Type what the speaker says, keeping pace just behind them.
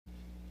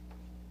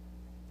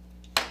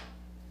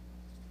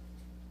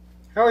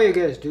How are you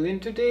guys doing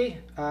today?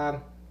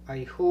 I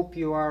hope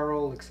you are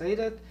all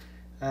excited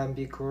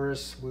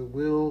because we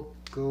will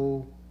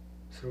go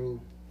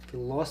through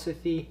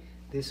philosophy.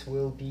 This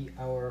will be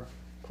our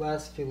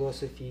class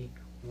Philosophy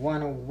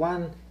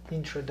 101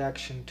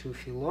 Introduction to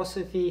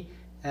Philosophy,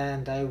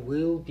 and I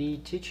will be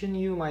teaching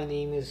you. My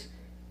name is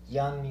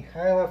Yan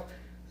Mikhailov.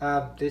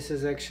 This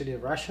is actually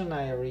Russian.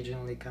 I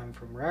originally come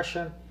from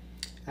Russia,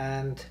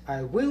 and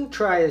I will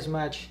try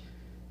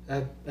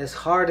as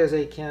hard as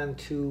I can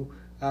to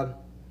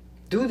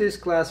do this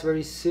class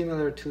very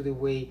similar to the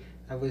way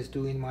I was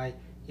doing my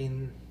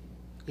in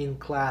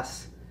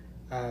class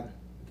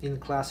in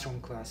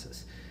classroom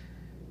classes.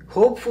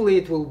 Hopefully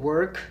it will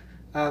work.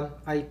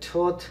 I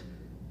taught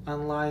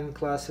online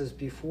classes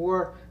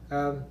before,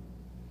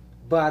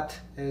 but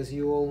as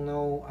you all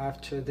know,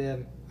 after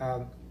the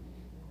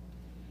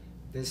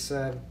this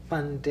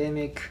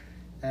pandemic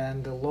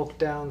and the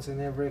lockdowns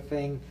and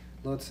everything,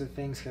 lots of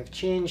things have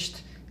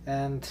changed.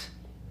 And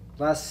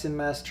last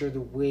semester, the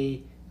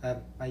way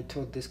I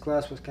taught this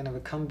class was kind of a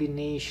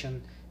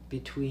combination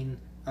between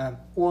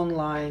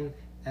online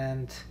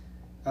and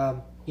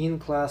in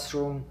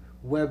classroom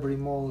web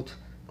remote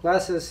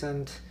classes,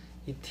 and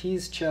it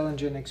is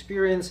challenging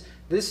experience.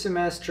 This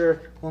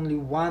semester only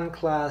one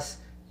class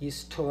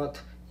is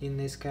taught in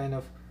this kind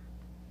of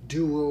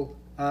dual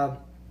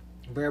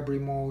web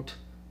remote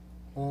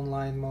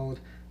online mode.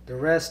 The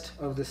rest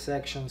of the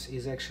sections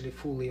is actually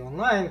fully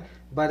online,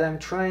 but I'm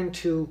trying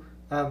to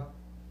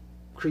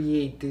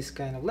create this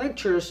kind of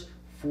lectures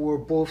for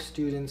both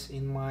students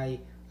in my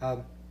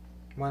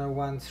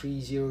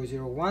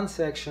 101-3001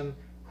 section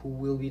who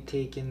will be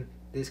taking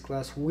this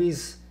class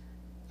with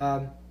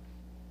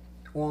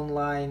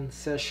online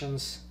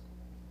sessions,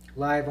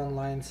 live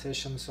online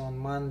sessions on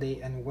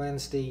Monday and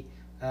Wednesday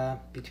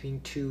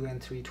between 2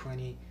 and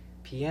 3:20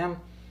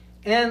 p.m.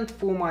 and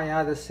for my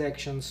other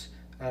sections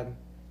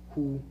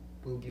who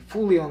will be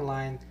fully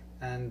online,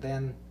 and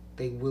then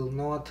they will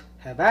not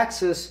have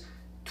access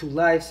to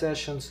live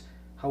sessions.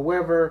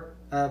 However,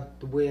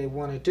 the way I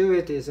want to do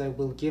it is I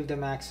will give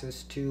them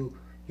access to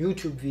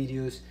YouTube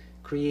videos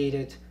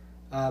created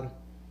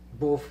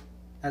both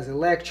as a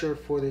lecture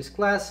for this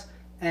class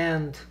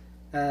and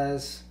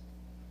as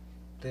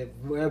the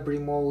web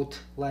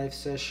remote live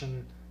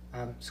session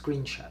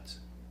screenshots.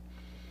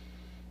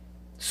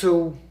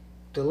 So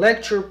the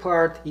lecture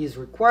part is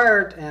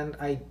required, and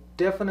I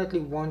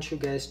definitely want you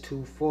guys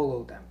to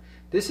follow them.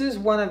 This is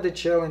one of the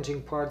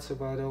challenging parts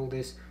about all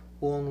these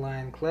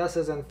online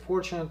classes.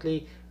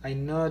 Unfortunately, I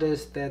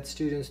noticed that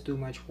students do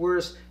much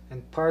worse,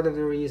 and part of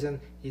the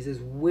reason is it's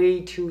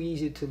way too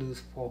easy to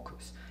lose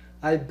focus.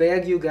 I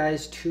beg you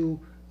guys to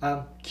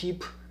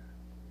keep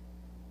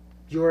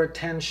your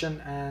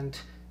attention and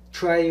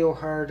try your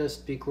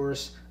hardest,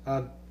 because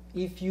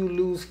if you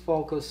lose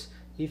focus,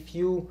 if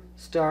you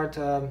start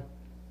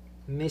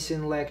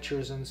missing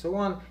lectures and so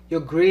on,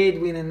 your grade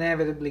will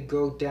inevitably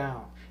go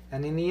down.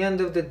 And in the end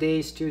of the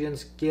day,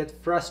 students get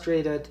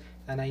frustrated,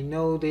 and I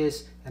know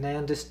this and I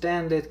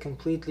understand it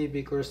completely,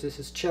 because this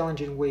is a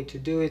challenging way to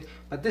do it,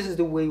 but this is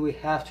the way we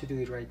have to do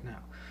it right now.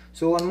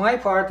 So on my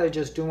part, I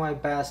just do my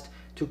best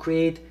to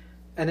create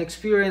an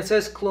experience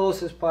as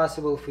close as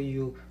possible for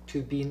you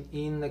to being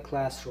in the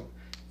classroom,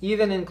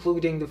 even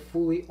including the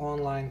fully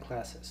online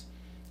classes.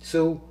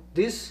 So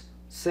this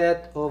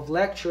set of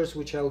lectures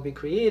which I'll be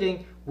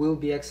creating will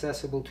be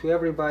accessible to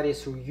everybody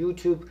through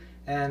YouTube,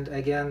 and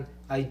again,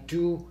 I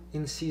do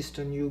insist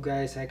on you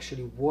guys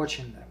actually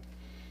watching them.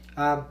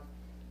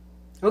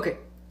 Okay,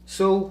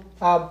 so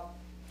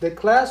the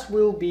class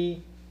will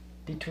be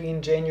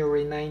between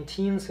January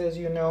 19th, as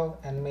you know,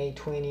 and May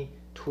 20,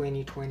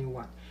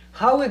 2021.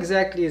 How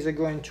exactly is it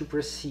going to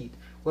proceed?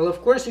 Well,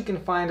 of course you can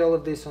find all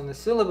of this on the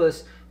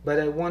syllabus, but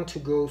I want to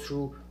go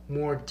through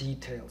more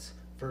details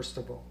first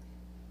of all.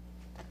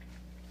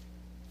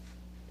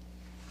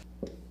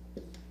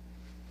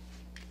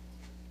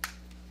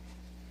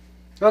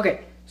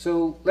 Okay,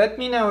 so let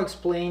me now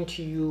explain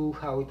to you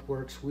how it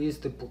works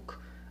with the book.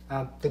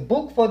 The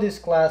book for this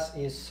class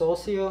is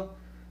Socio,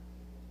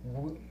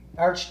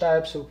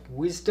 Archetypes of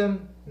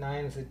Wisdom,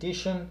 9th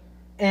edition,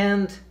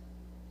 and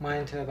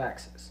Mind to Have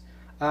Access.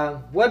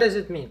 What does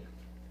it mean?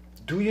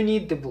 Do you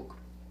need the book?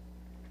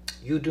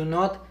 You do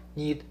not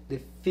need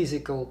the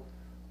physical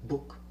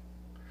book.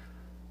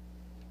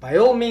 By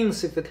all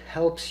means, if it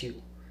helps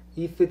you,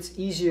 if it's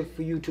easier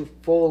for you to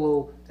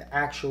follow the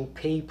actual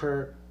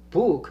paper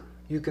book,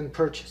 you can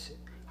purchase it.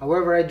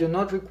 However, I do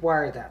not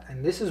require that,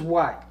 and this is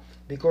why.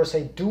 Because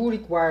I do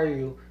require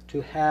you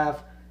to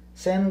have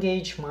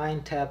Cengage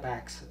MindTap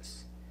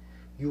access.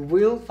 You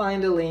will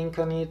find a link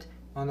on it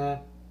on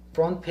the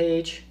front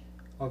page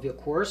of your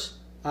course.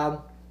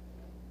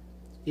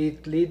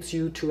 It leads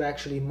you to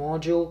actually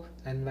module,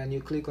 and when you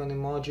click on the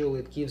module,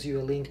 it gives you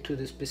a link to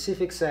the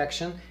specific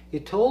section.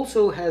 It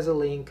also has a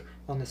link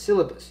on the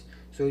syllabus.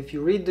 So if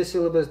you read the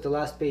syllabus, the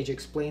last page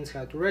explains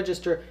how to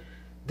register.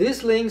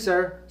 These links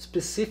are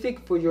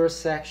specific for your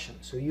section,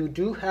 so you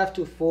do have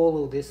to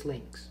follow these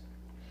links.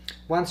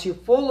 Once you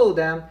follow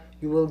them,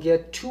 you will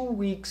get 2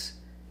 weeks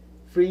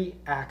free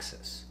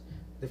access.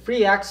 The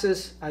free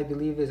access, I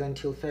believe, is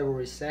until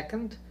February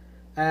 2nd,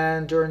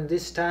 and during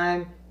this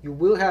time you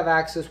will have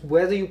access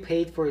whether you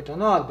paid for it or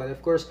not, but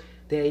of course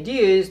the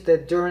idea is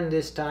that during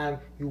this time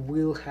you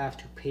will have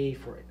to pay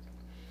for it.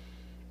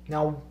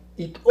 Now,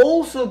 it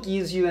also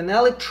gives you an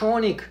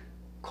electronic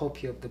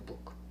copy of the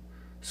book,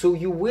 so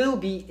you will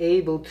be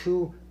able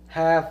to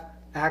have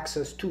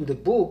access to the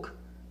book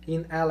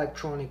in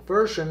electronic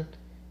version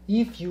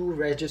if you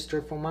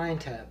register for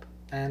MindTap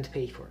and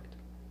pay for it.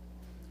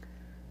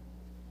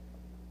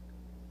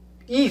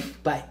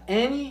 If by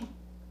any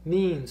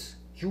means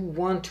you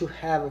want to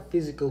have a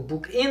physical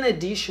book in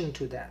addition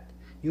to that,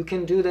 you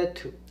can do that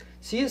too.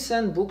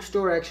 CSN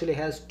Bookstore actually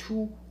has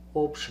two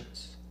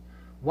options.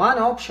 One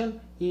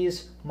option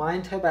is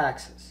MindTap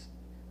Access,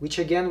 which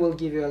again will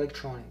give you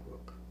electronic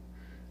book.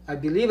 I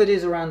believe it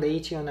is around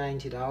 $80 or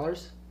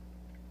 $90.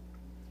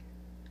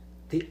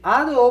 The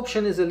other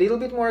option is a little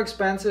bit more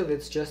expensive.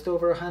 It's just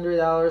over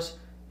 $100,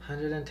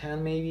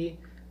 $110 maybe.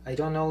 I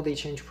don't know, they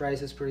change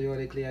prices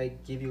periodically. I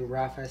give you a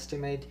rough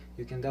estimate,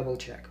 you can double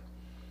check.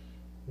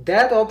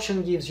 That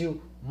option gives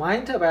you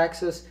MindTap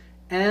Access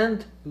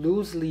and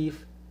loose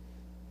leaf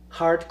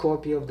hard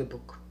copy of the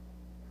book.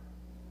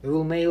 They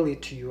will mail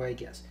it to you, I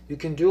guess. You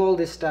can do all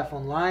this stuff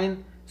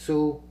online,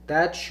 so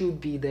that should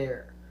be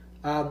there.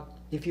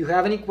 If you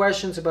have any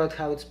questions about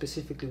how it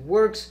specifically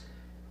works,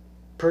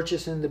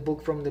 purchasing the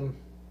book from the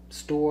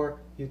store,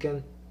 you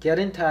can get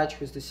in touch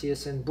with the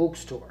CSN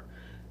Bookstore.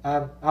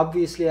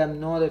 Obviously, I'm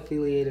not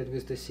affiliated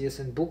with the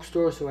CSN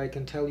Bookstore, so I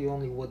can tell you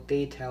only what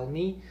they tell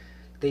me.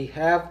 They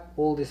have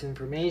all this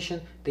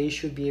information. They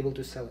should be able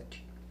to sell it to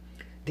you.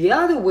 The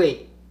other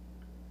way,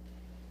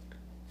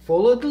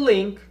 follow the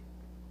link,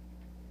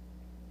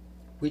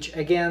 which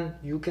again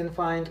you can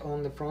find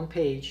on the front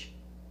page.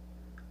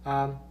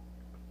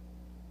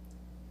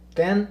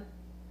 Then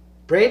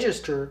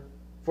register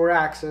for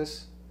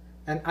access,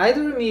 and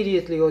either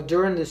immediately or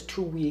during these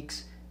 2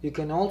 weeks, you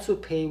can also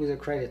pay with a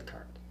credit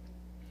card.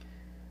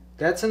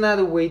 That's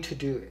another way to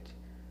do it.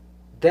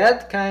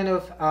 That kind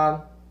of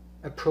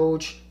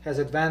approach has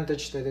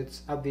advantage that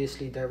it's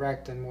obviously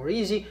direct and more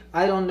easy.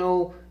 I don't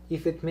know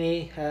if it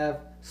may have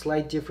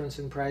slight difference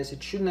in price.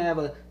 It shouldn't have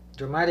a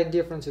dramatic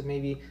difference. It may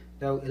be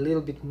though a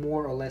little bit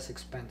more or less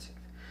expensive.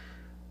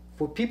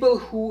 For people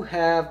who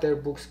have their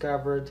books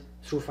covered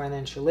through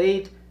financial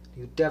aid,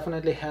 you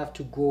definitely have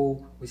to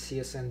go with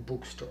CSN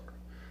Bookstore.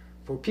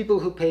 For people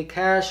who pay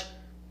cash,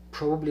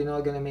 probably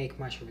not going to make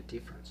much of a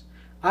difference.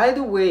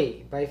 Either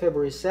way, by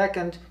February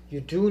 2nd,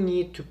 you do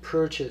need to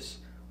purchase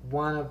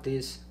one of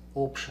these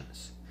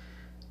options.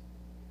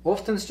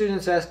 Often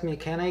students ask me,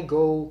 can I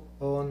go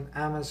on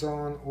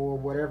Amazon or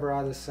whatever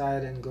other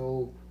site and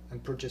go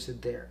and purchase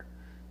it there?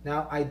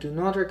 Now, I do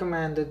not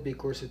recommend it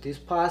because it is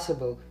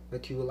possible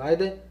that you will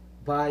either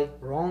buy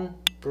wrong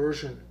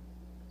version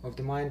of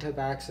the MindTap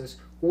Access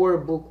or a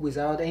book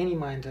without any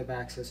MindTap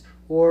Access,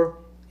 or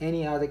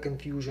any other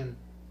confusion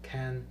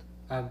can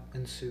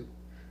ensue.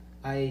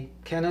 I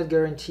cannot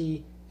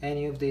guarantee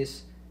any of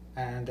this,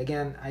 and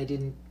again, I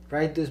didn't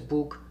write this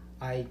book.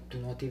 I do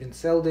not even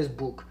sell this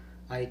book.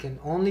 I can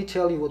only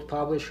tell you what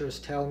publishers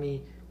tell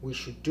me we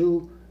should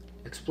do,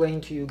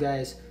 explain to you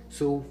guys.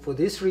 So for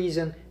this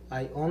reason,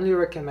 I only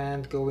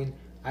recommend going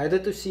either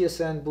to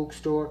CSN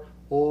Bookstore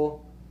or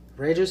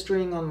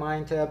registering on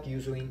MindTap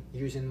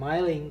using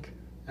my link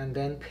and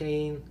then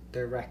paying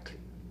directly.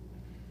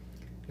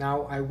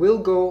 Now, I will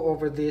go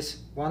over this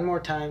one more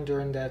time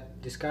during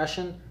that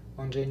discussion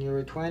on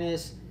January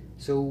 20th.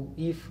 So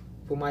if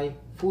for my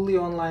fully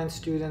online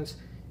students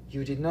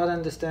you did not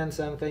understand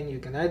something, you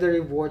can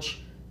either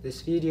watch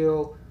this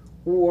video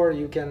or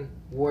you can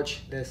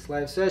watch this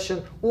live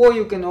session, or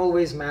you can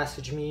always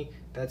message me.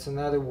 That's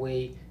another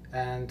way,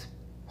 and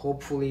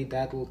hopefully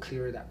that will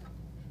clear it up.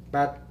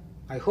 But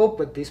I hope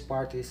that this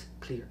part is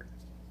clear.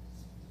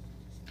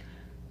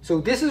 So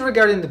this is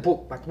regarding the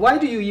book, but why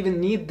do you even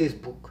need this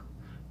book?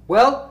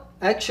 Well,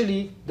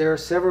 actually there are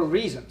several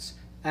reasons,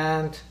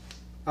 and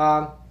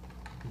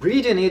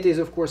reading it is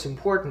of course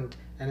important,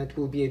 and it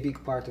will be a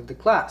big part of the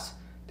class.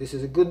 This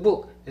is a good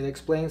book. It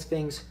explains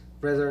things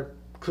rather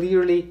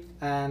clearly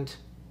and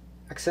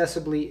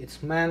accessibly.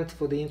 It's meant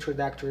for the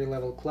introductory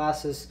level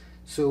classes,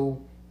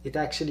 so it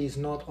actually is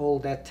not all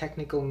that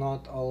technical,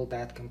 not all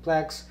that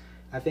complex.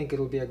 I think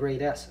it'll be a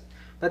great asset.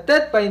 But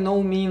that by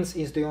no means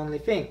is the only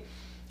thing,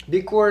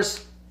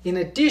 because in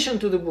addition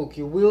to the book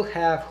you will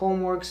have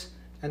homeworks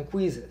and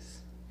quizzes.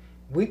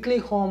 Weekly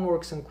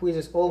homeworks and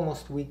quizzes,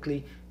 almost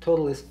weekly,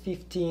 total is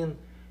 15,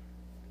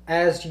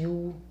 as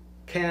you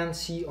can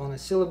see on a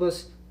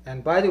syllabus.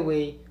 And by the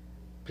way,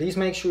 please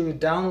make sure you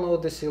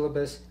download the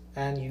syllabus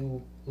and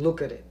you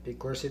look at it,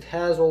 because it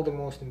has all the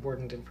most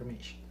important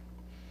information.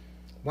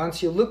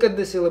 Once you look at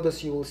the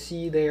syllabus, you will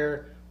see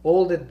there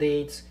all the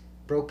dates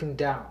broken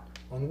down.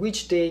 On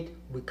which date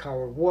we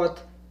cover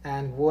what,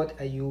 and what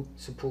are you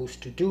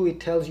supposed to do. It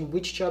tells you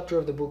which chapter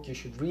of the book you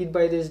should read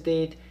by this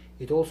date.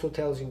 It also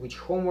tells you which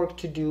homework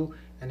to do,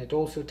 and it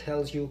also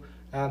tells you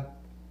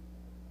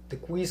the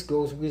quiz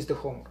goes with the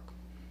homework.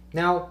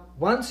 Now,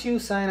 once you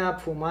sign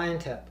up for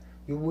MindTap,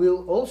 you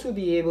will also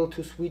be able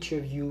to switch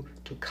your view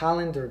to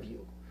calendar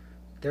view.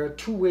 There are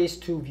two ways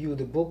to view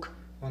the book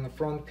on the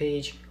front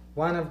page.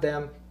 One of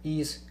them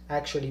is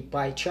actually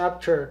by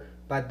chapter,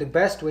 but the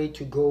best way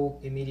to go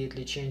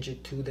immediately change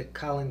it to the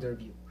calendar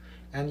view.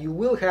 And you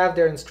will have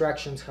their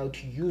instructions how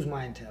to use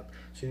MindTap,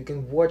 so you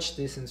can watch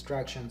these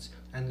instructions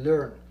and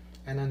learn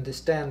and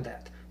understand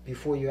that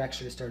before you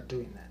actually start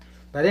doing that.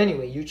 But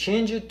anyway, you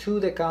change it to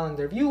the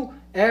calendar view.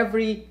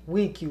 Every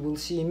week you will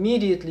see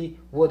immediately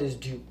what is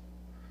due.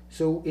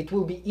 So it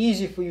will be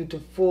easy for you to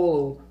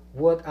follow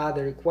what are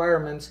the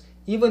requirements,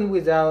 even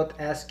without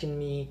asking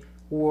me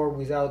or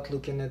without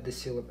looking at the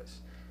syllabus.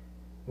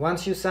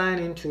 Once you sign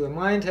into a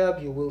MindTap,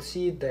 you will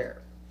see it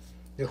there.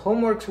 The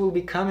homeworks will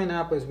be coming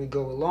up as we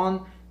go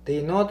along.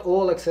 They're not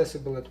all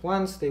accessible at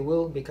once. They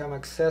will become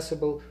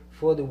accessible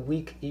for the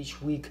week,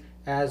 each week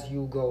as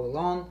you go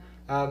along.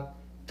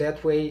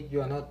 That way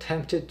you are not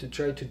tempted to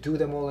try to do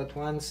them all at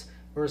once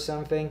or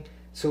something.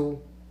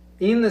 So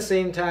in the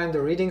same time,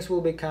 the readings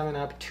will be coming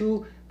up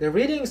too. The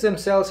readings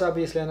themselves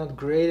obviously are not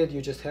graded. You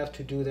just have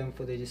to do them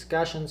for the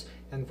discussions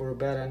and for a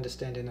better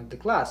understanding of the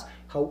class.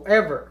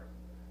 However,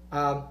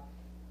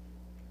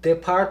 the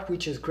part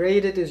which is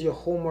graded is your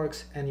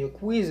homeworks and your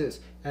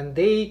quizzes, and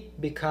they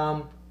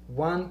become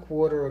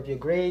 1/4 of your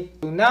grade.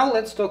 So now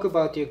let's talk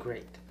about your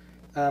grade.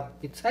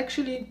 It's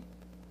actually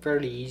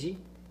fairly easy.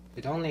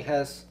 It only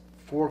has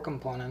 4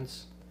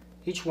 components.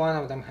 Each one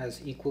of them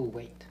has equal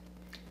weight.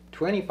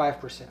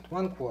 25%,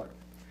 1/4.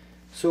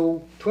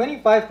 So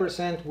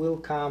 25% will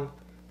come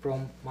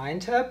from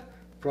MindTap,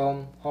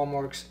 from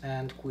homeworks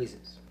and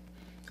quizzes.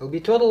 It'll be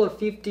a total of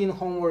 15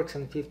 homeworks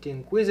and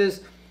 15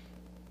 quizzes,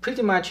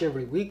 pretty much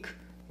every week,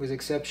 with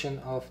exception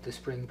of the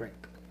spring break.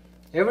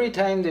 Every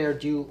time they are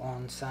due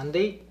on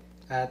Sunday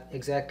at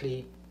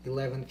exactly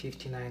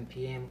 11:59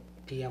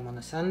 p.m. on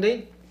a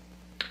Sunday,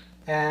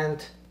 and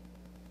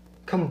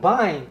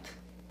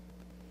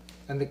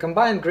the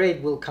combined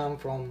grade will come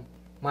from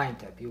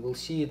MindTap. You will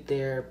see it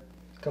there.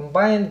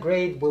 Combined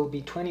grade will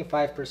be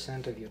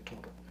 25% of your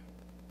total.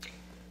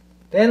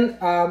 Then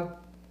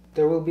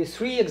there will be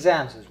 3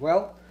 exams as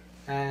well,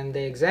 and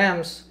the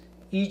exams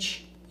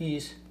each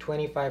is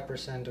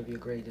 25% of your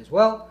grade as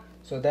well,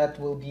 so that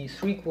will be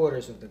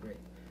 3/4 of the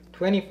grade,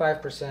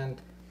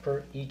 25%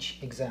 per each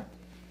exam.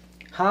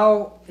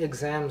 How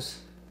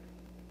exams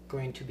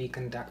going to be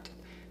conducted?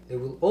 They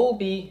will all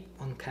be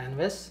on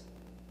Canvas.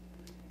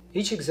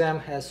 Each exam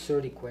has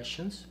 30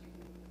 questions,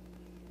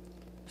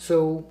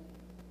 so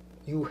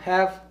you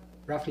have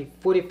roughly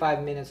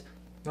 45 minutes,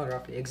 not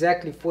roughly,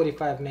 exactly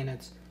 45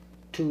 minutes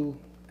to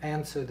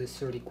answer the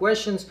 30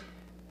 questions.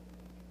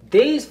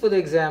 Days for the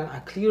exam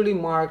are clearly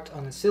marked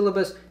on the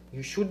syllabus.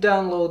 You should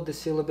download the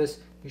syllabus.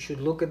 You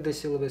should look at the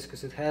syllabus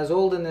because it has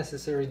all the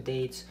necessary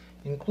dates,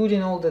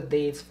 including all the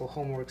dates for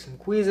homeworks and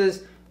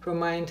quizzes from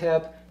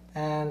MindTap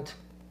and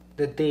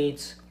the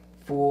dates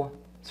for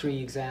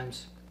 3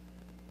 exams.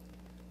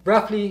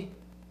 Roughly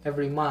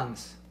every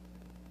month.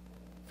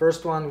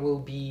 First one will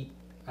be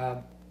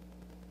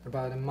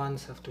about a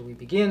month after we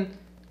begin,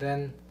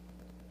 then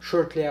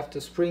shortly after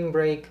spring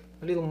break,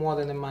 a little more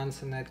than a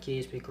month in that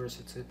case because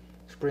it's a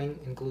spring,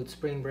 includes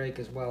spring break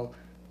as well.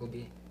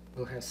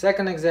 We'll have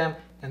second exam,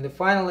 and the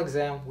final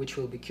exam, which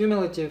will be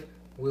cumulative,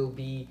 will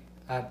be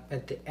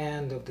at the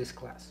end of this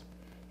class.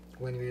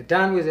 When we're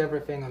done with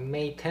everything on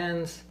May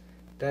 10th,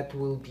 that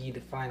will be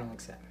the final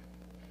exam.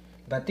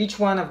 But each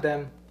one of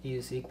them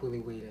is equally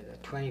weighted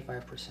at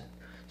 25%.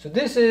 So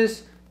this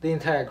is the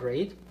entire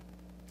grade,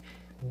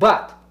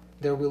 but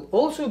there will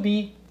also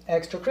be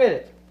extra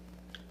credit.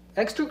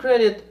 Extra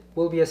credit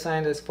will be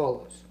assigned as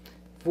follows.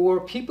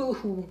 For people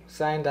who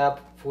signed up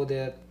for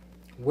the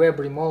web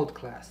remote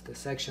class, the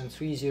section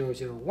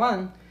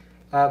 3001,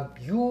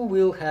 you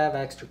will have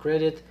extra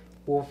credit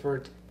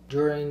offered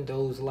during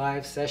those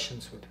live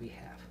sessions that we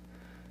have.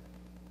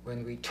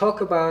 When we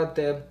talk about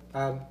the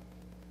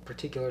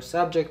particular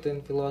subject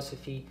in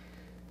philosophy,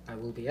 I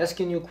will be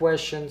asking you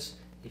questions.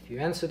 If you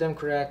answer them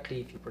correctly,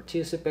 if you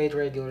participate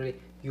regularly,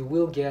 you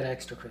will get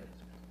extra credit.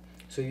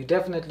 So you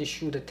definitely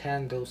should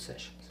attend those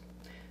sessions.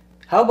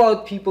 How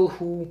about people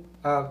who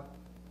are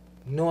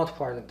not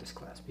part of this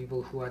class,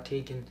 people who are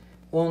taking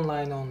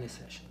online only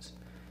sessions?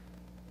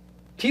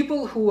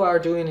 People who are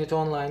doing it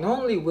online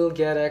only will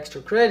get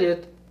extra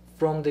credit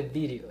from the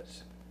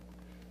videos.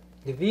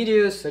 The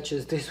videos such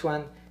as this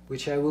one,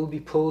 which I will be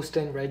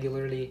posting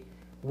regularly,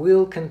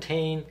 will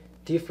contain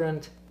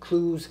different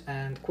clues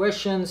and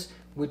questions,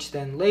 which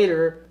then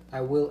later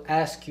I will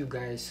ask you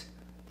guys.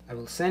 I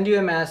will send you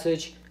a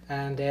message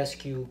and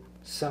ask you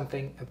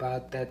something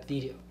about that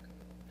video.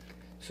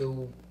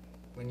 So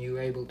when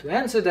you're able to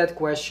answer that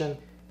question,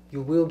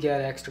 you will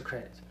get extra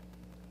credit.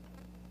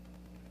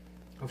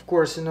 Of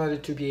course, in order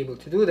to be able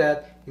to do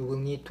that, you will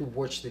need to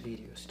watch the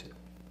videos too.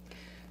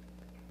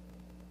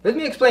 Let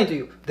me explain to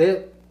you.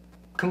 The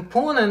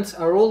components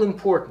are all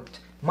important.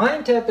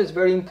 MindTap is a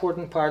very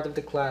important part of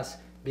the class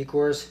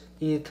because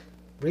it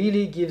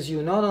really gives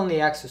you not only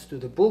access to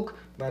the book,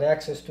 but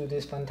access to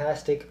this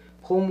fantastic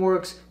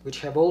homeworks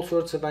which have all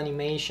sorts of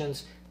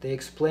animations. They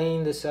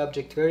explain the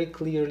subject very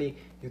clearly.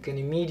 You can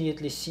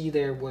immediately see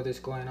there what is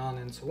going on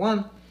and so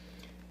on.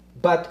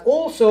 But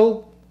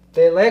also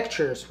the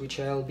lectures which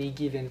I'll be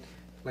giving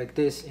like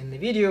this in the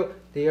video,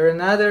 they are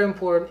another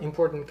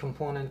important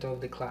component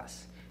of the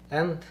class.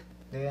 And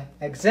the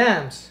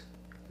exams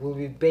will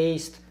be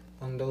based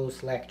on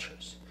those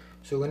lectures.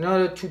 So in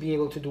order to be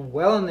able to do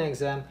well in the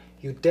exam,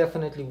 you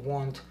definitely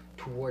want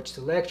to watch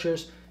the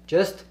lectures.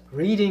 Just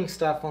reading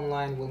stuff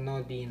online will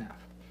not be enough.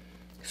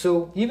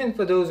 So even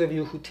for those of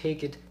you who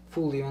take it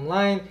fully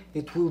online,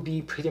 it will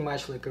be pretty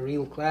much like a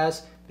real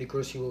class,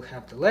 because you will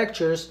have the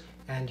lectures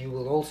and you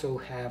will also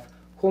have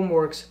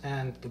homeworks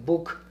and the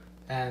book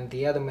and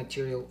the other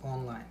material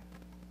online.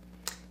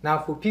 Now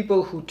for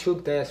people who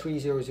took the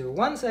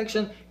 3001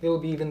 section, it will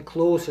be even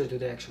closer to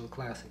the actual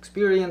class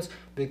experience,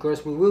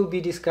 because we will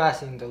be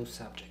discussing those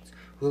subjects.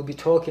 We'll be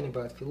talking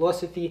about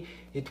philosophy.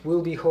 It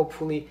will be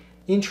hopefully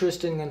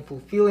interesting and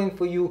fulfilling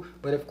for you,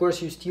 but of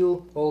course you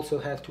still also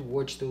have to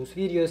watch those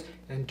videos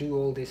and do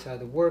all this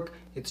other work.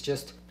 It's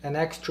just an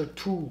extra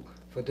tool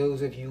for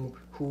those of you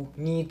who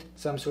need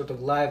some sort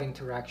of live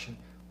interaction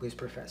with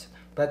professor.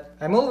 But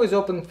I'm always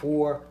open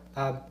for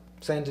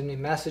sending me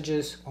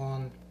messages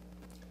on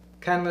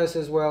Canvas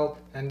as well,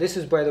 and this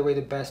is, by the way,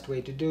 the best way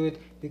to do it.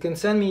 You can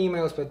send me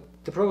emails, but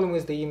the problem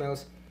with the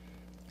emails,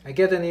 I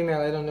get an email,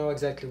 I don't know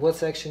exactly what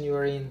section you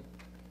are in.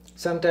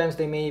 Sometimes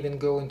they may even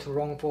go into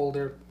wrong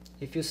folder.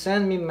 If you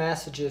send me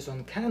messages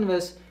on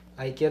Canvas,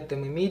 I get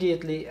them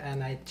immediately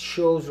and it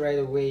shows right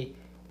away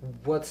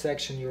what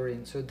section you're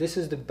in. So this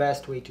is the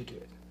best way to do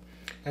it.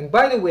 And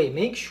by the way,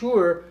 make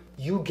sure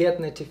you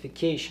get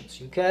notifications.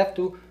 You have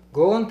to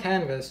go on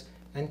Canvas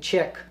and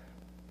check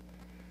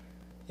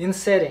in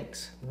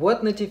settings,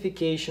 what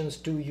notifications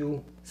do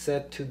you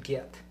set to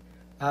get?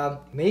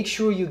 Make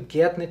sure you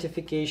get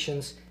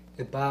notifications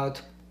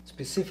about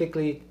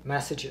specifically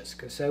messages,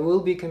 because I will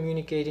be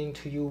communicating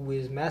to you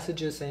with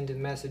messages,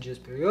 sending messages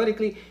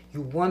periodically.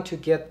 You want to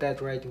get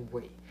that right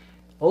away.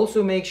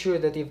 Also make sure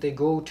that if they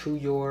go to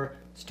your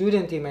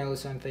student email or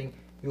something,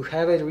 you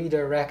have it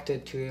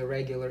redirected to a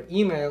regular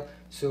email,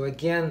 so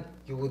again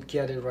you would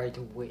get it right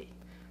away.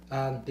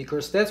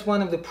 Because that's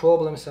one of the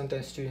problems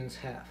sometimes students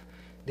have.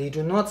 They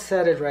do not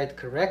set it right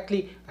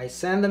correctly. I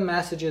send them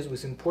messages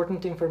with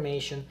important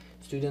information,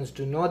 students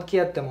do not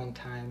get them on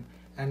time,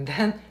 and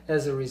then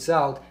as a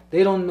result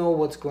they don't know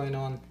what's going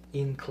on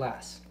in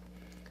class.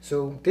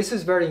 So this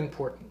is very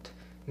important.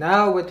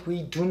 Now that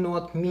we do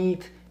not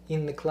meet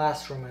in the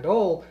classroom at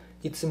all,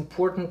 it's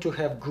important to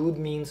have good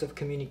means of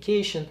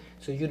communication,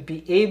 so you'd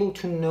be able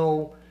to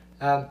know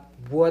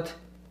what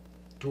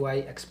do I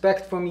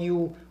expect from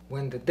you,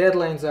 when the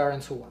deadlines are,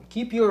 and so on.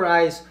 Keep your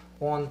eyes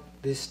on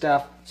this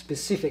stuff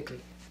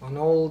specifically, on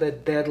all the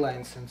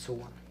deadlines and so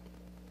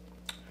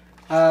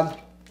on.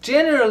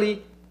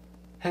 Generally,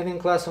 having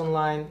class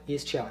online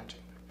is challenging,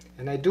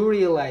 and I do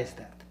realize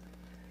that.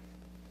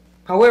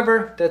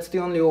 However, that's the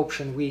only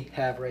option we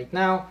have right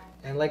now,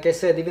 and like I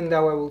said, even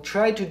though I will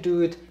try to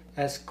do it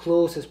as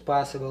close as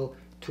possible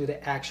to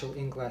the actual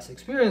in-class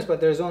experience,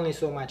 but there's only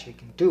so much I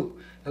can do.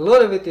 A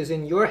lot of it is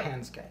in your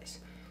hands, guys,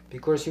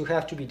 because you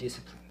have to be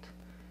disciplined.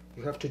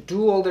 You have to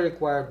do all the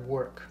required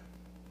work.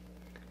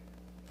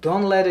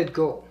 Don't let it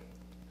go.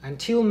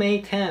 Until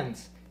May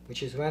 10th,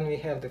 which is when we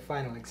have the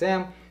final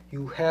exam,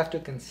 you have to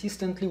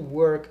consistently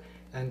work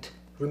and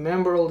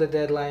remember all the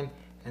deadline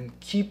and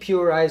keep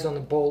your eyes on the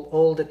ball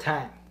all the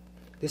time.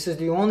 This is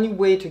the only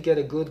way to get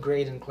a good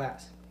grade in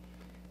class.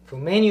 For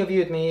many of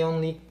you, it may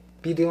only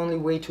be the only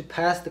way to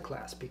pass the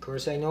class,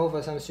 because I know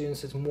for some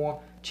students it's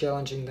more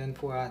challenging than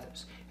for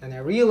others. And I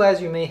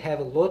realize you may have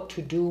a lot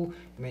to do,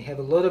 you may have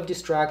a lot of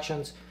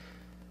distractions.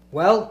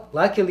 Well,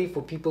 luckily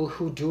for people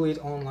who do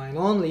it online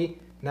only,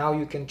 now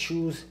you can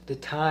choose the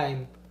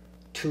time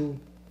to,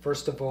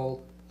 first of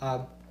all,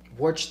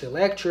 watch the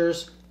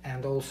lectures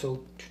and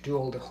also to do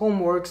all the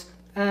homeworks,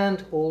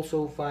 and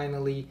also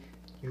finally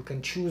you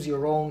can choose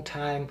your own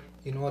time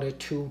in order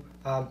to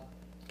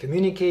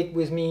communicate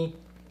with me.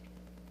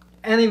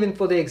 And even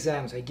for the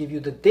exams, I give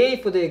you the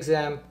day for the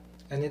exam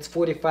and it's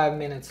 45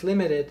 minutes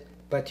limited,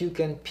 but you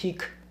can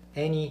pick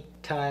any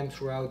time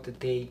throughout the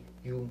day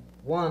you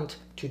want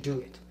to do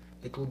it.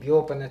 It will be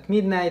open at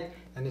midnight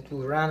and it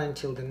will run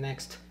until the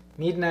next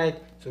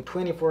midnight, so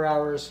 24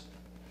 hours.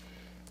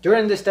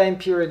 During this time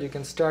period you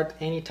can start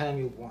anytime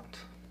you want.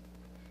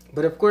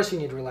 But of course you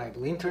need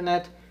reliable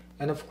internet,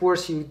 and of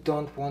course you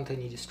don't want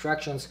any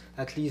distractions,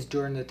 at least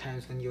during the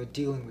times when you're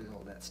dealing with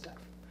all that stuff.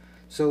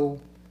 So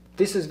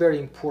this is very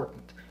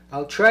important.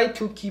 I'll try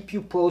to keep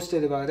you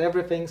posted about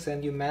everything,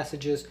 send you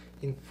messages,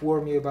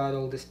 inform you about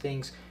all these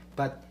things,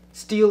 but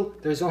still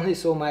there's only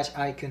so much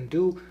I can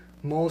do.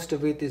 Most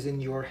of it is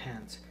in your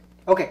hands.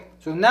 Okay,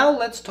 so now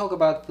let's talk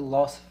about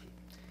philosophy,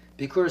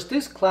 because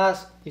this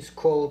class is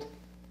called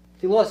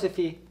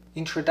Philosophy,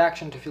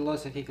 Introduction to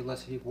Philosophy,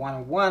 Philosophy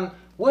 101.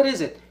 What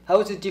is it? How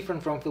is it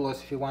different from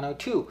Philosophy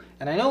 102?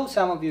 And I know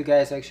some of you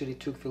guys actually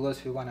took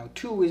Philosophy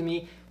 102 with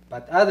me.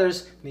 but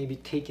others may be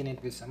taking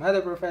it with some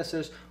other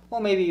professors, or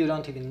maybe you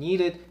don't even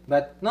need it,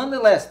 but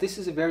nonetheless, this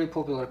is a very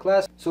popular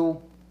class.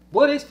 So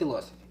what is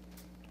philosophy?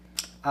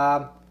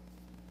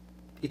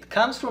 It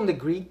comes from the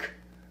Greek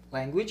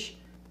language,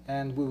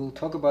 and we will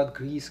talk about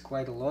Greece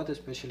quite a lot,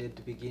 especially at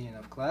the beginning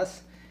of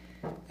class.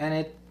 And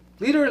it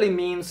literally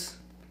means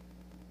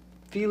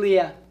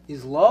philia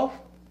is love,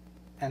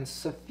 and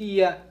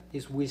sophia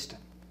is wisdom,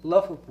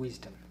 love of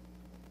wisdom.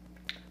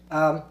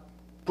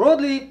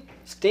 Broadly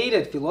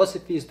stated,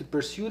 philosophy is the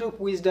pursuit of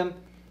wisdom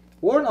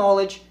or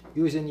knowledge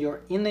using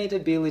your innate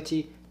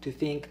ability to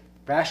think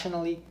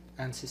rationally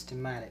and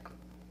systematically.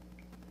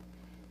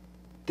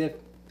 The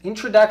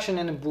introduction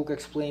in the book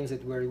explains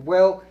it very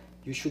well.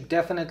 You should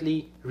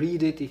definitely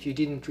read it if you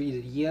didn't read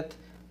it yet.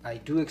 I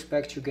do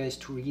expect you guys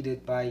to read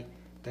it by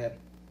the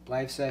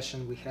live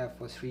session we have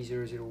for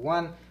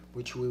 3001,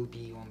 which will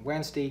be on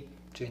Wednesday,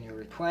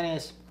 January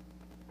 20th.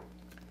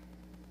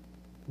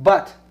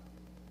 But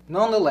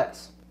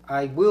nonetheless,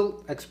 I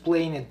will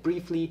explain it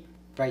briefly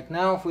right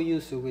now for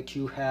you so that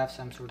you have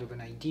some sort of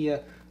an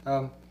idea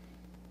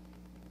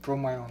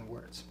from my own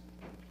words.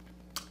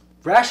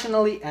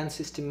 Rationally and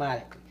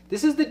systematically.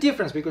 This is the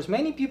difference, because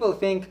many people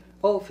think,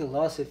 oh,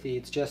 philosophy,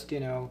 it's just,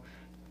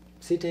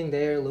 sitting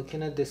there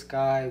looking at the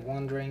sky,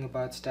 wondering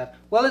about stuff.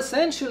 Well,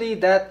 essentially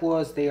that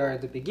was there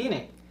at the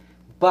beginning.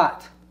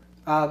 But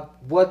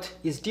what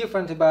is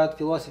different about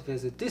philosophy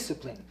as a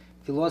discipline,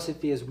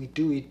 philosophy as we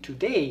do it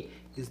today,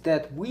 is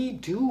that we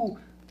do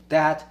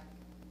that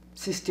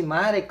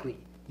systematically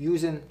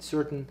using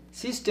certain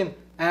system,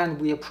 and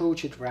we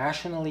approach it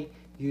rationally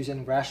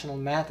using rational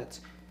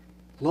methods.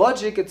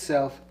 Logic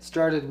itself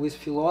started with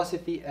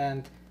philosophy,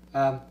 and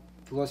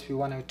Philosophy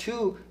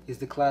 102 is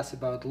the class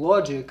about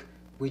logic,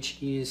 which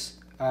is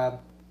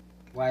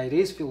why it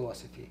is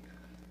philosophy.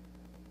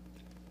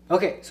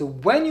 Okay, so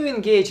when you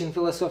engage in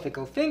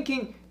philosophical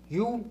thinking,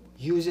 you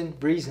using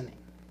reasoning.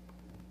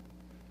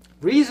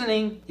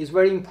 Reasoning is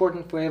very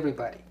important for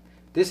everybody.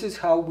 This is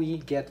how we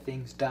get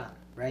things done,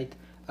 right?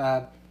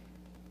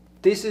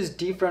 This is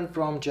different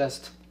from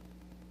just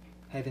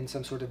having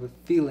some sort of a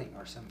feeling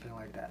or something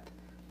like that.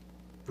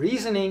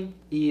 Reasoning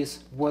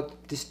is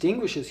what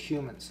distinguishes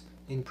humans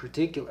in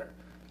particular.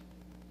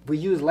 We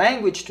use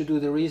language to do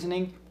the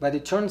reasoning, but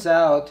it turns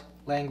out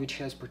language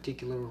has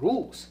particular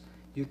rules.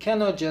 You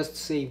cannot just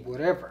say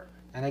whatever.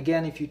 And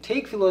again, if you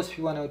take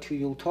Philosophy 102,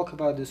 you'll talk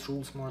about these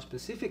rules more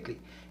specifically.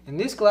 In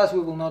this class, we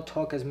will not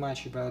talk as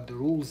much about the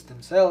rules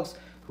themselves,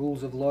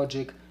 rules of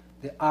logic,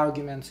 the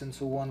arguments and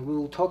so on. We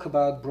will talk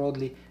about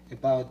broadly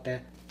about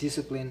the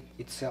discipline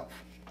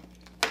itself.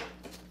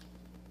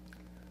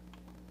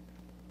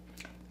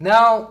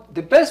 Now,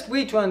 the best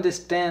way to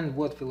understand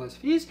what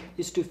philosophy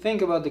is to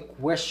think about the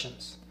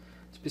questions,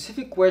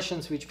 specific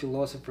questions which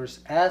philosophers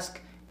ask,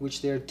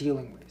 which they're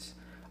dealing with.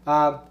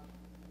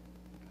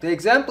 The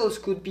examples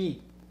could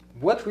be,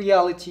 what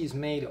reality is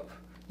made of?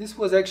 This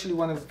was actually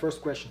one of the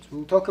first questions.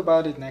 We'll talk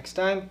about it next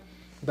time,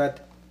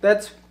 but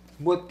that's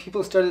what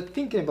people started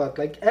thinking about,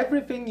 like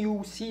everything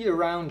you see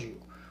around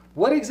you.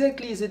 What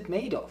exactly is it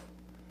made of?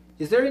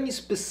 Is there any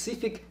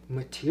specific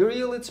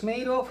material it's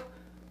made of?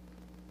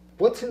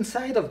 What's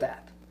inside of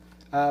that?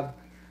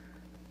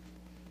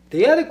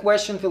 The other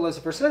question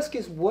philosophers ask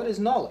is, what is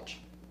knowledge?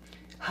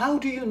 How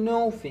do you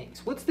know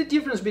things? What's the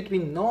difference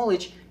between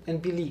knowledge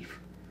and belief?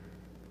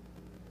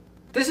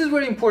 This is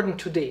very important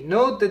today.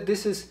 Note that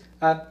this is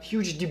a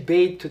huge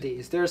debate today.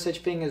 Is there such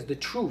thing as the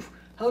truth?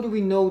 How do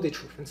we know the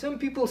truth? And some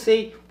people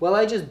say, well,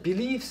 I just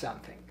believe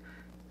something.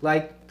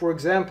 Like, for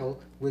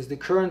example, with the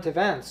current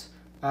events,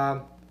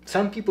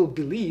 some people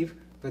believe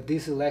that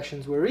these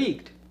elections were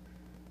rigged.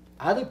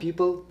 Other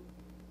people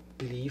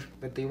believe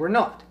that they were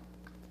not.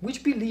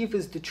 Which belief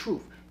is the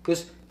truth?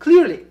 Because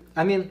clearly,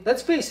 I mean,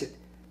 let's face it,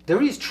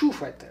 there is truth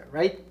right there,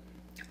 right?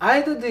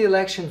 Either the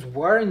elections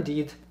were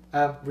indeed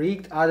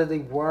rigged, either they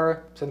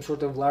were some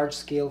sort of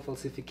large-scale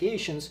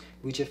falsifications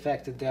which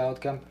affected the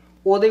outcome,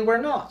 or they were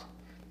not.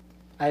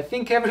 I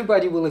think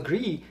everybody will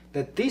agree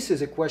that this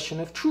is a question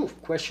of truth,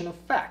 question of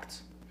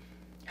facts.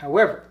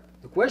 However,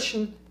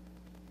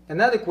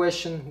 another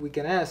question we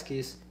can ask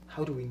is,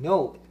 how do we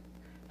know it?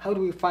 How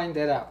do we find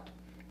that out?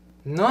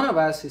 None of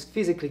us is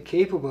physically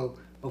capable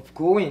of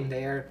going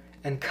there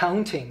and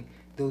counting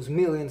those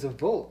millions of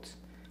votes.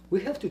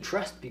 We have to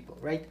trust people,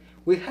 right?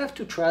 We have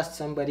to trust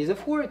somebody's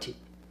authority.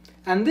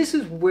 And this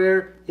is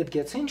where it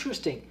gets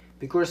interesting,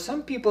 because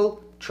some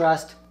people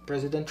trust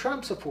President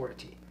Trump's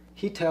authority.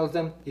 He tells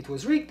them it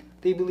was rigged,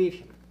 they believe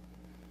him.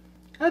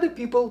 Other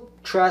people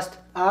trust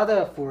other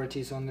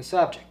authorities on the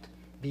subject,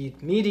 be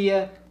it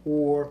media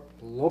or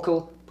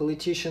local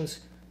politicians,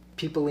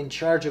 people in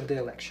charge of the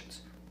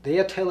elections. They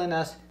are telling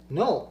us,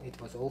 no,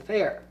 it was all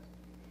fair.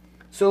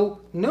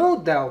 So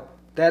note though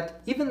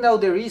that even though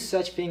there is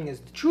such thing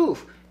as the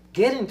truth,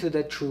 getting to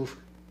that truth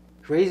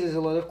raises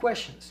a lot of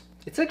questions.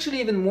 It's actually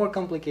even more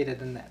complicated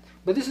than that.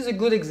 But this is a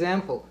good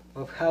example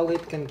of how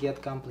it can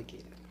get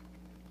complicated.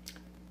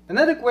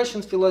 Another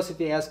question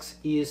philosophy asks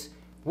is,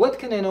 what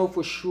can I know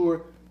for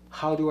sure?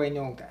 How do I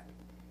know that?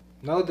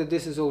 Note that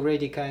this is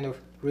already kind of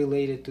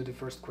related to the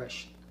first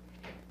question.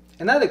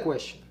 Another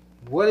question,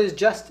 what is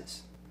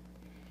justice?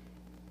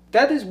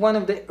 That is one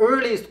of the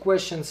earliest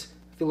questions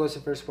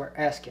philosophers were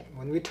asking.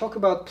 When we talk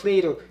about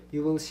Plato,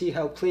 you will see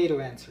how Plato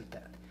answered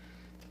that.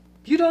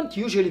 You don't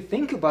usually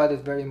think about it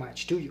very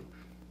much, do you?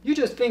 You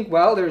just think,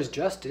 well, there is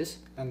justice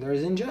and there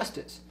is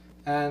injustice,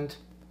 and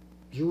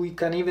you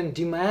can even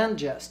demand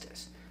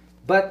justice.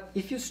 But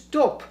if you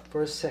stop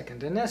for a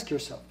second and ask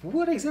yourself,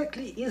 what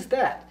exactly is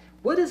that?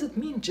 What does it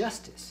mean,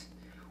 justice?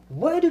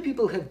 Why do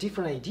people have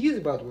different ideas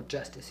about what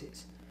justice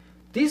is?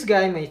 This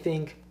guy may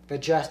think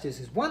that justice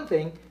is one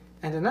thing,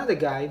 and another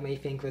guy may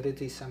think that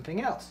it is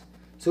something else.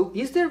 So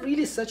is there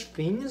really such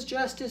thing as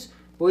justice,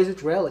 or is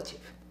it relative?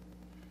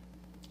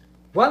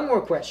 One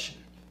more question.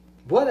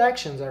 What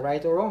actions are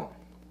right or wrong?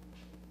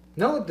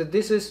 Note that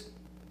this is,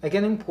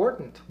 again,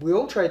 important. We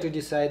all try to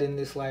decide in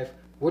this life,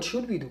 what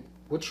should we do?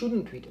 What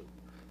shouldn't we do?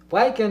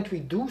 Why can't we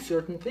do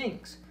certain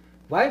things?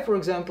 Why, for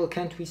example,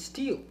 can't we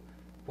steal?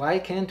 Why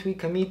can't we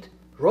commit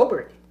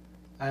robbery?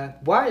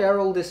 Why are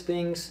all these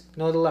things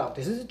not allowed?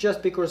 Is it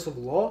just because of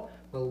law?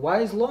 Well,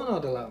 why is law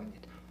not allowing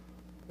it?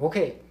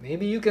 Okay,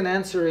 maybe you can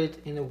answer it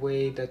in a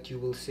way that you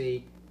will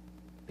say,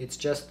 it's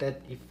just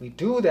that if we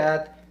do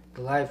that,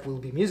 the life will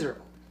be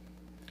miserable.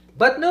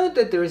 But note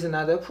that there is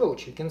another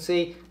approach. You can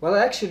say, well,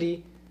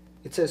 actually,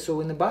 it says so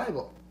in the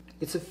Bible.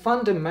 It's a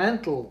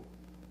fundamental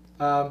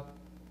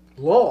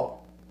law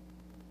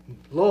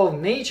of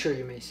nature,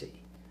 you may say,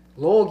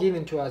 law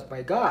given to us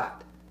by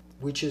God,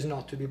 which is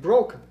not to be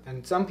broken.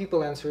 And some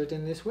people answer it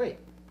in this way.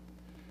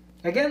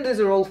 Again, these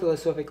are all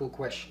philosophical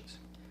questions.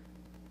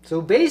 So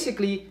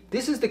basically,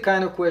 this is the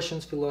kind of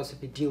questions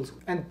philosophy deals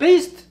with. And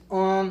based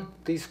on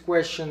these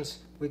questions,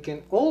 we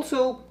can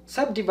also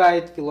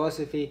subdivide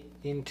philosophy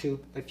into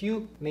a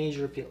few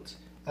major fields.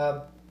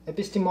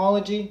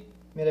 Epistemology,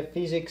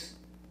 metaphysics,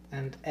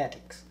 and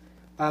ethics.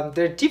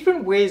 There are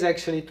different ways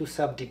actually to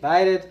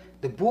subdivide it.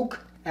 The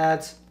book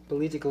adds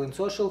political and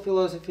social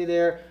philosophy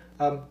there.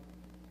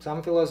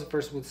 Some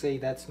philosophers would say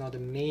that's not a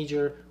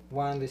major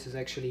one. This is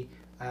actually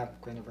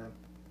kind of a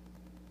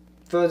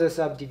further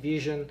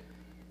subdivision.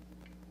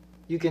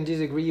 You can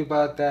disagree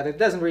about that. It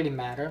doesn't really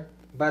matter.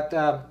 But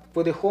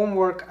for the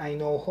homework, I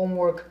know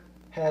homework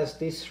has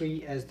these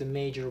three as the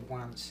major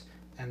ones.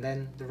 And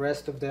then the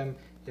rest of them,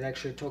 it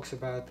actually talks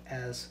about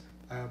as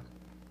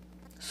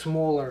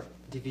smaller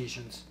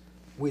divisions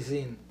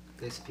within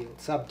this field,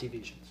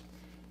 subdivisions.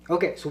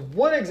 Okay, so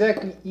what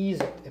exactly is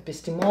it?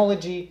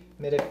 Epistemology,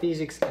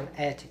 metaphysics, and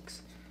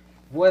ethics.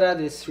 What are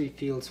these three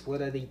fields?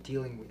 What are they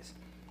dealing with?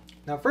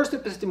 Now, first,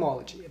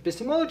 epistemology.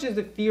 Epistemology is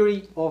the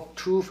theory of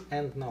truth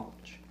and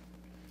knowledge.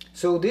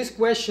 So these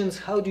questions,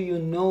 how do you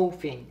know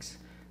things?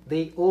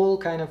 They all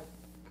kind of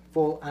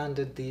fall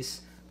under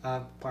this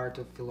part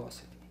of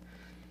philosophy.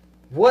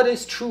 What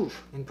is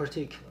truth in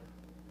particular?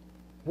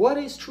 What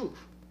is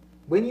truth?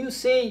 When you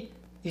say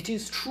it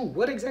is true,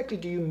 what exactly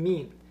do you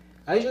mean?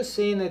 Are you just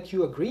saying that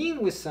you're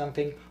agreeing with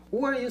something,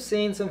 or are you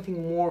saying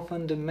something more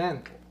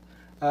fundamental?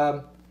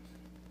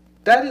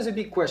 That is a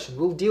big question.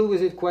 We'll deal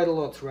with it quite a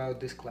lot throughout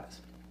this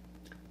class.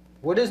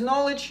 What is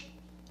knowledge?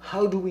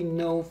 How do we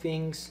know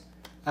things?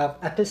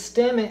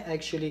 Episteme,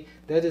 actually,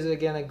 that is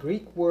again a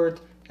Greek word,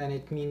 and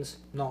it means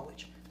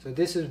knowledge. So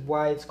this is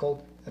why it's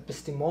called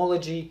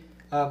epistemology,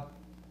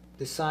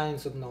 the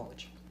science of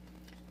knowledge.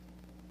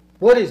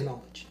 What is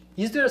knowledge?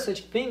 Is there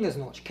such thing as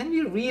knowledge? Can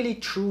we really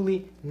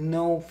truly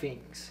know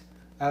things?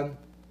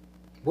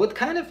 What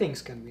kind of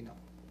things can we know?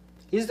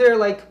 Is there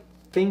like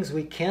things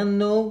we can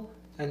know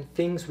and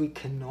things we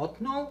cannot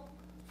know?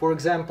 For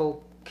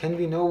example, can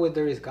we know whether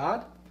there is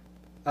God?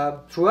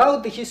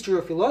 Throughout the history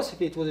of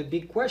philosophy, it was a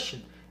big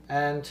question.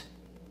 And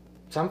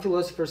some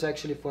philosophers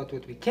actually thought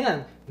that we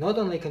can. Not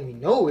only can we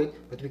know it,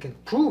 but we can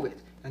prove it.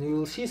 And we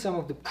will see some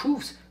of the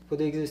proofs for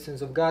the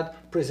existence of God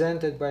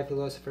presented by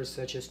philosophers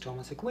such as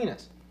Thomas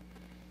Aquinas.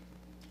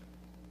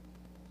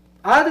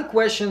 Other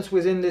questions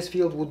within this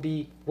field would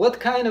be, what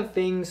kind of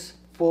things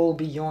fall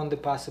beyond the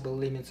possible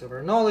limits of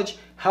our knowledge?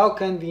 How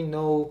can we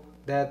know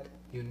that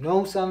you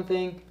know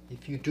something,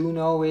 if you do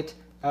know it?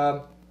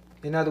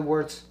 In other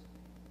words,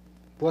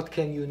 what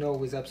can you know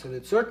with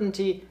absolute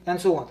certainty,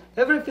 and so on.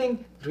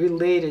 Everything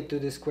related to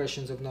these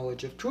questions of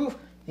knowledge of truth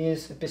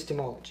is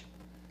epistemology.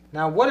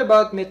 Now, what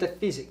about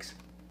metaphysics?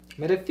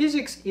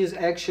 Metaphysics is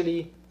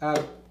actually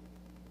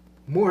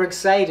more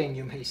exciting,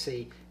 you may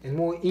say, and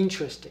more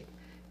interesting.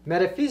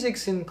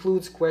 Metaphysics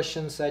includes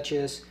questions such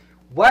as,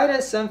 why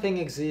does something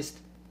exist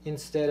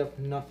instead of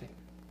nothing?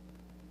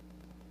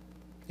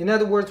 In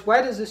other words,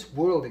 why does this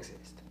world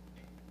exist?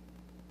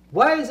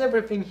 Why is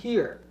everything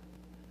here?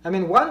 I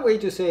mean, one way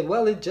to say it,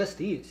 well, it just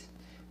is.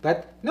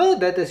 But know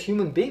that as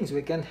human beings,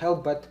 we can't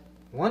help but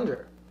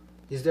wonder.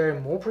 Is there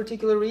a more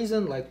particular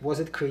reason? Like, was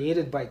it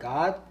created by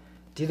God?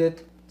 Did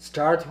it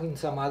start in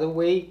some other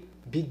way?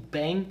 Big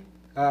Bang?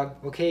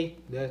 Okay,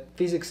 the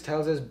physics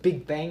tells us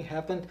Big Bang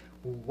happened.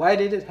 Why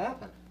did it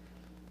happen?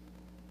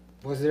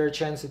 Was there a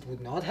chance it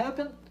would not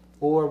happen?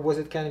 Or was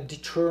it kind of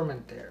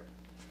determined there?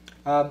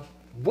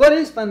 What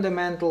is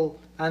fundamental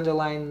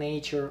underlying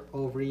nature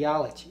of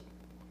reality?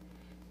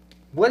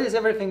 what is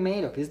everything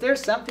made of? Is there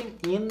something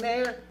in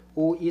there,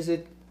 or is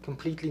it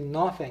completely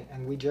nothing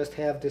and we just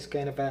have this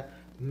kind of a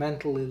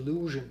mental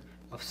illusion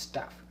of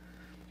stuff?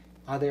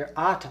 Are there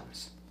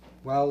atoms?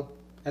 Well,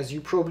 as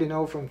you probably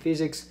know from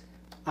physics,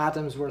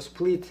 atoms were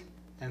split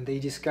and they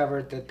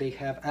discovered that they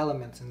have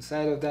elements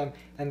inside of them,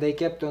 and they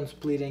kept on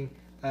splitting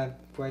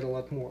quite a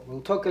lot more.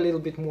 We'll talk a little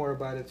bit more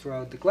about it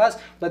throughout the class,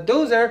 but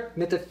those are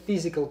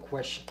metaphysical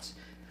questions.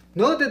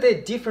 Note that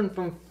they're different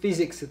from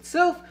physics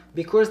itself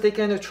because they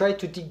kind of try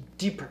to dig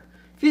deeper.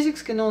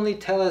 Physics can only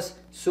tell us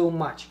so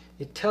much.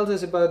 It tells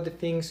us about the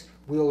things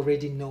we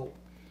already know.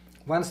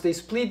 Once they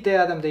split the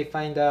atom, they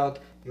find out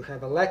you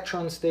have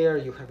electrons there,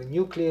 you have a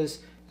nucleus,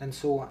 and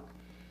so on.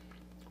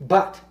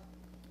 But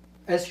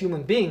as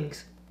human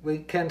beings, we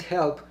can't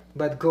help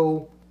but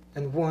go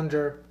and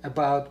wonder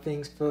about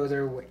things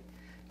further away.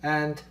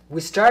 And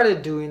we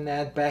started doing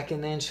that back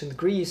in ancient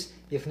Greece,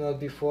 if not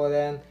before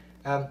then.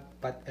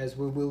 But as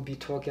we will be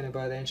talking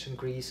about ancient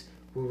Greece,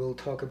 we will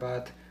talk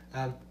about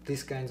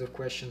these kinds of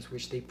questions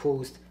which they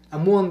posed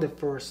among the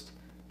first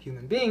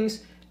human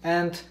beings.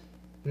 And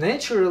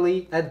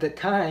naturally, at the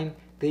time,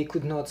 they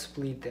could not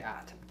split the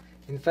atom.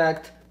 In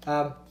fact,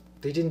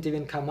 they didn't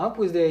even come up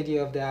with the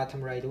idea of the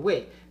atom right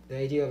away. The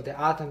idea of the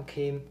atom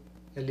came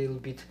a little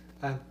bit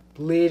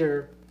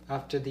later,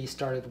 after they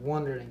started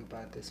wondering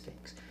about these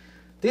things.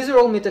 These are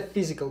all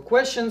metaphysical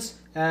questions,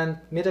 and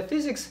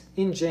metaphysics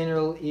in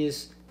general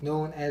is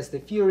known as the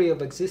theory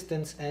of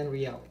existence and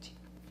reality.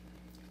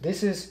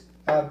 This is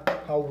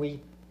how we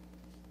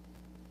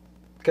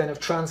kind of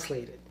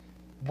translate it.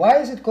 Why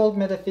is it called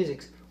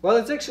metaphysics? Well,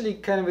 it's actually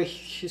kind of a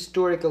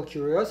historical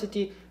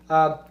curiosity.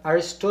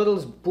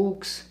 Aristotle's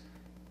books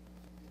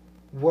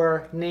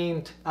were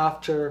named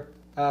after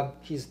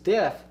his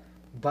death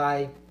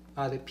by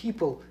other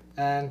people,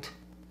 and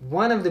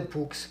one of the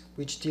books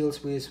which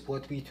deals with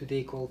what we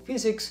today call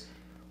physics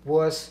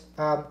was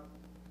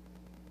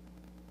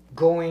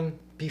going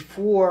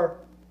before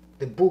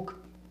the book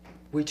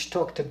which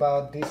talked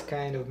about this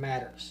kind of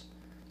matters.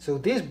 So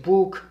this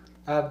book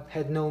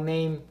had no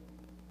name,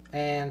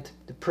 and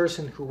the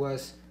person who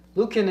was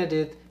looking at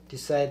it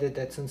decided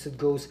that since it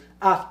goes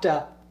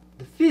after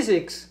the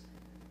physics,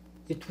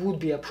 it would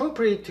be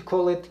appropriate to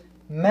call it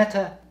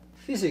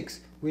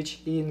metaphysics,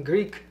 which in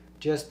Greek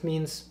just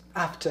means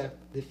after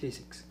the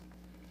physics.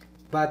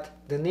 But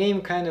the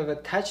name kind of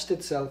attached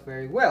itself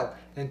very well,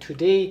 and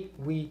today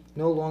we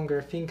no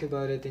longer think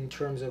about it in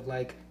terms of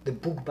like the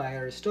book by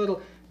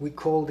Aristotle. We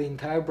call the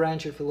entire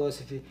branch of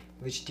philosophy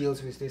which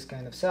deals with this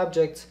kind of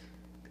subjects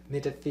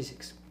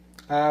metaphysics.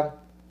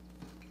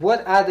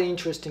 What other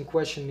interesting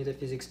question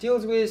metaphysics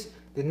deals with?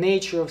 The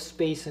nature of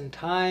space and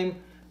time.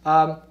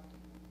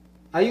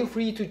 Are you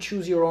free to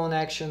choose your own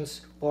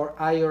actions, or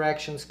are your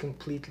actions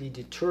completely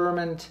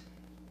determined?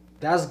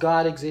 Does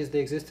God exist, the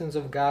existence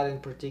of God in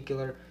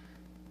particular?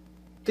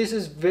 This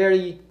is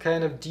very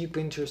kind of deep,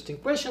 interesting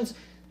questions.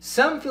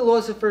 Some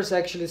philosophers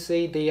actually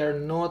say they are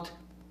not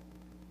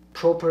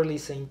properly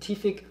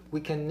scientific.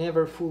 We can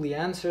never fully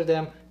answer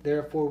them,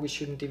 therefore we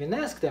shouldn't even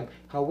ask them.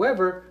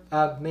 However,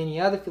 many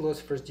other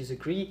philosophers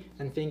disagree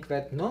and think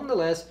that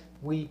nonetheless,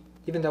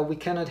 even though we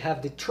cannot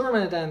have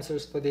determinate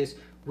answers for this,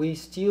 we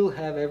still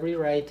have every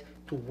right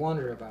to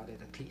wonder about it,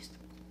 at least.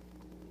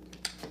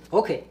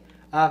 Okay,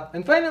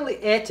 and finally,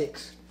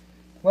 ethics.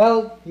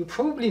 Well, you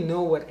probably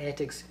know what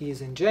ethics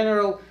is in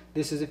general.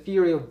 This is a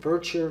theory of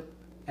virtue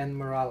and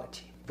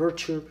morality.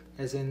 Virtue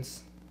as in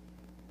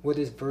what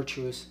is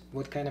virtuous,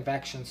 what kind of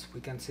actions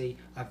we can say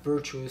are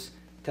virtuous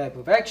type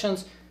of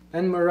actions,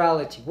 and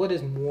morality, what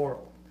is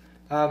moral.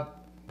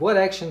 What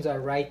actions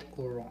are right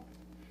or wrong.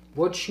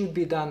 What should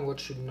be done, what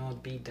should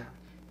not be done.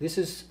 This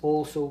is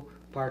also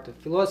part of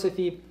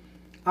philosophy.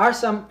 Are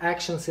some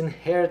actions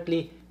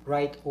inherently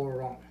right or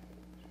wrong?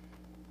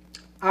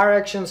 Are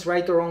actions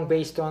right or wrong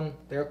based on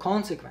their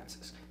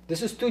consequences?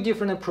 This is two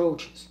different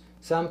approaches.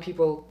 Some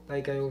people,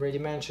 like I already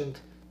mentioned,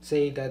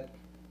 say that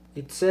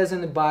it says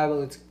in the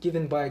Bible it's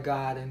given by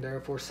God, and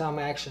therefore some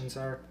actions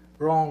are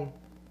wrong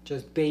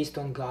just based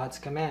on God's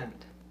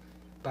command.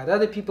 But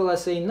other people are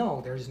saying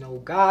no, there is no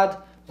God,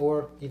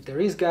 or if there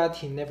is God,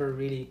 he never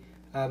really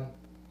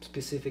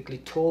specifically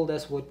told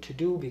us what to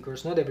do,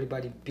 because not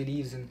everybody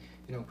believes in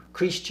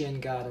Christian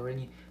God or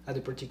any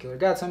other particular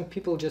God. Some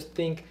people just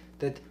think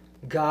that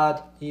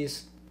God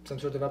is some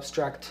sort of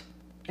abstract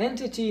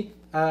entity,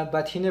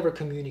 but he never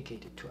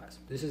communicated to us.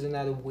 This is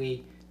another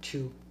way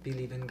to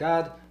believe in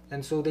God.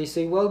 And so they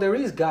say, well, there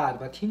is God,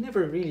 but he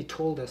never really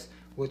told us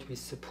what we're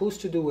supposed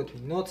to do, what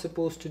we're not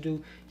supposed to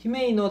do. He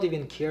may not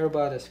even care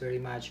about us very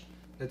much.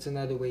 That's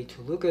another way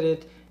to look at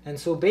it. And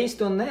so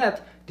based on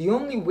that, the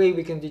only way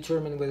we can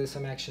determine whether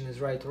some action is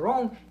right or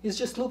wrong is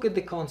just look at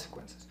the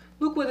consequences.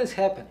 Look what is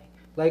happening.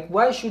 Like,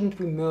 why shouldn't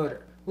we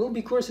murder? Well,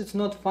 because it's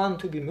not fun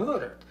to be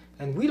murdered.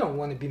 And we don't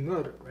want to be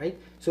murdered, right?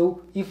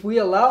 So if we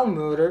allow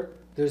murder,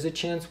 there's a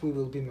chance we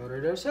will be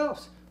murdered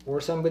ourselves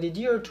or somebody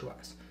dear to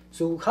us.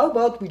 So how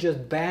about we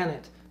just ban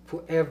it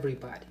for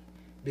everybody?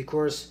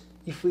 Because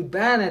if we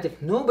ban it,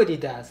 if nobody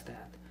does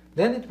that,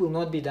 then it will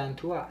not be done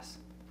to us.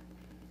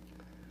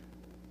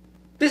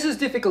 This is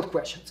difficult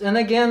questions, and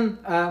again,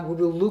 we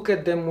will look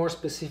at them more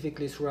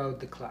specifically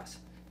throughout the class.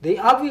 They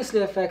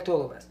obviously affect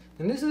all of us,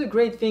 and this is a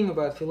great thing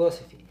about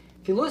philosophy.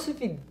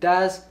 Philosophy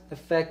does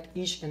affect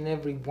each and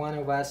every one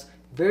of us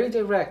very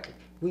directly.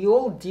 We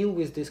all deal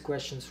with these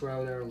questions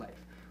throughout our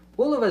life.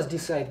 All of us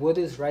decide what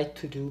is right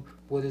to do,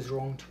 what is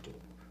wrong to do.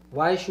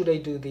 Why should I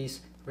do this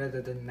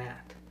rather than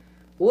that?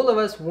 All of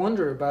us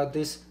wonder about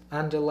this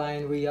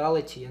underlying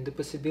reality and the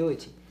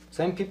possibility.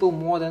 Some people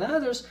more than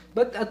others,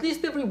 but at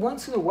least every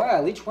once in a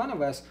while, each one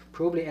of us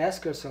probably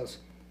asks ourselves,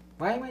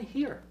 why am I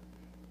here?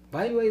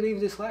 Why do I live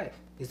this life?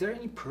 Is there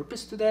any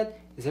purpose to that?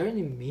 Is there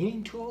any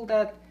meaning to all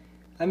that?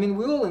 I mean,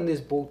 we're all in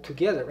this boat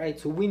together, right?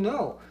 So we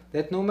know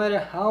that no matter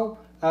how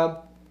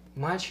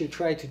much you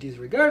try to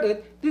disregard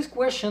it, these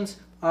questions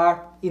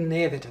are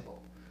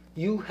inevitable.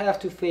 You have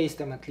to face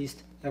them at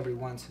least every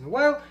once in a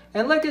while.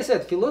 And like I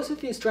said,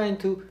 philosophy is trying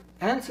to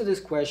answer this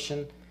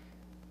question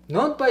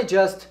not by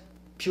just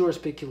pure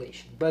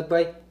speculation, but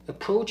by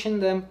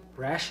approaching them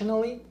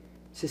rationally,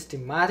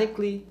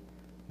 systematically,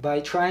 by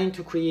trying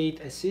to create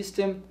a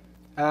system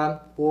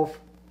of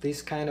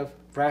this kind of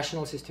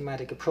rational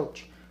systematic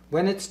approach.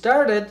 When it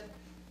started,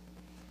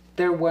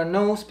 there were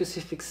no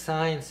specific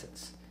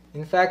sciences.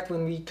 In fact,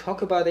 when we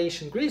talk about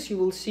ancient Greece, you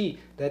will see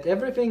that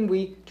everything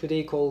we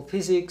today call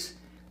physics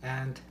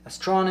and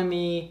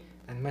astronomy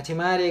and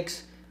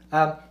mathematics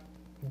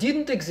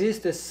didn't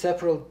exist as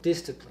separate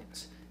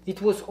disciplines. It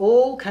was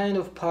all kind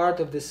of part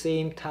of the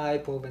same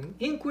type of an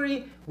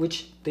inquiry,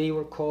 which they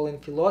were calling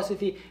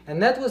philosophy, and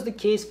that was the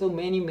case for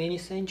many, many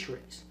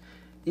centuries.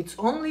 It's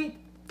only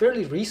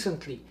fairly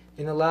recently,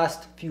 in the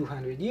last few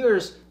hundred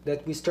years,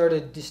 that we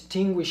started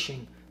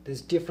distinguishing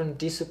these different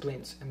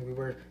disciplines, and we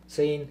were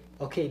saying,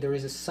 okay, there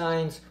is a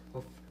science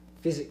of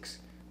physics,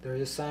 there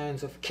is a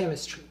science of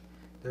chemistry,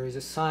 there is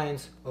a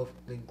science of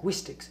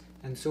linguistics,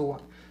 and so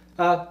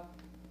on.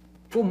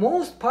 For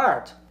most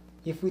part,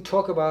 if we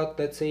talk about,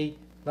 let's say,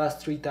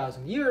 last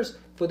 3,000 years,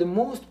 for the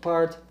most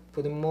part,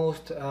 for the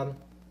most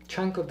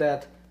chunk of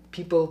that,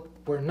 people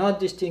were not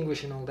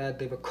distinguishing all that,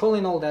 they were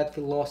calling all that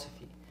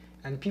philosophy.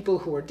 And people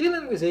who were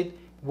dealing with it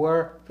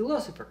were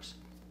philosophers.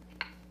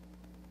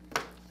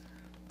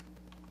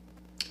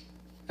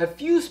 A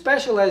few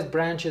specialized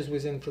branches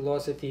within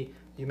philosophy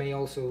you may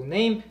also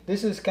name.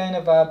 This is kind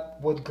of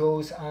what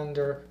goes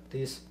under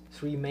these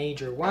three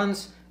major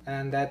ones,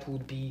 and that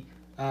would be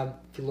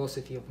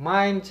philosophy of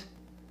mind,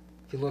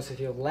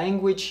 philosophy of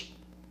language,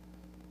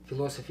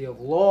 philosophy of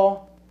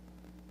law,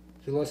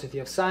 philosophy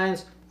of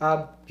science.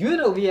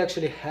 UNLV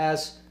actually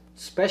has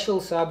special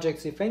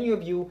subjects. If any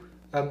of you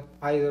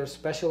either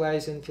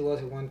specialize in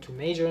philosophy, want to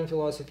major in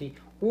philosophy,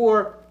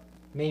 or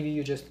maybe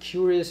you're just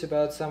curious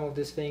about some of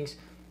these things.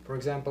 For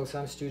example,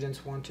 some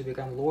students want to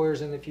become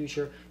lawyers in the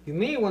future. You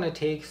may want to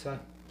take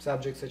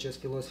subjects such as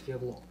philosophy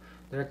of law.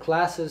 There are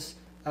classes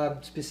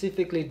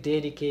specifically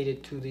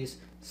dedicated to these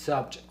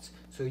subjects.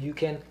 So you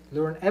can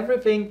learn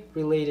everything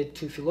related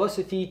to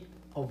philosophy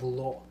of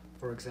law,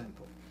 for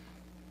example.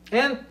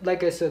 And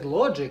like I said,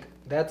 logic,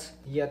 that's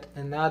yet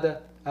another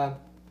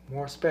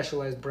more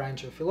specialized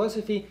branch of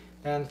philosophy,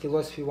 and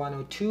Philosophy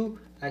 102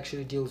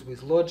 actually deals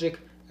with logic,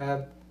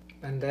 and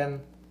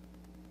then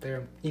there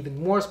are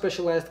even more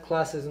specialized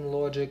classes in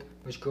logic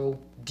which go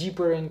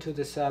deeper into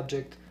the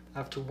subject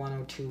after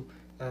 102,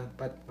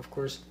 but of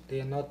course they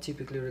are not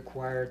typically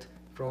required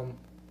from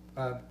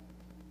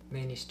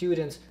many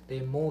students. They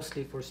are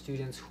mostly for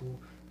students who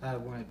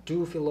want to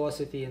do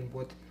philosophy and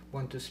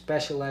want to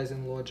specialize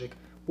in logic,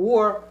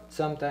 or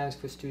sometimes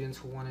for students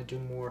who want to do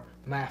more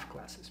math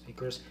classes,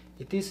 because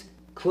it is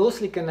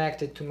closely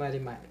connected to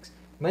mathematics.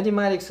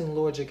 Mathematics and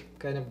logic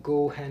kind of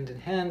go hand in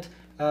hand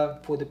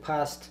for the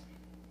past,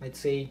 I'd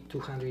say,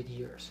 200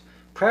 years.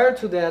 Prior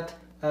to that,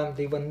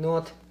 they were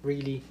not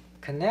really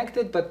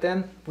connected, but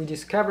then we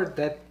discovered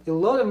that a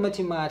lot of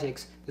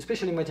mathematics,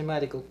 especially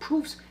mathematical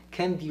proofs,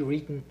 can be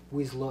written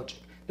with logic.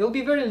 There will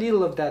be very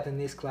little of that in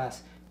this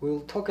class.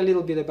 We'll talk a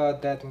little bit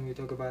about that when we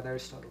talk about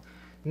Aristotle.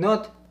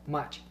 Not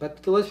much, but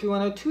Philosophy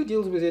 102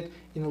 deals with it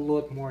in a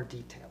lot more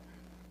detail.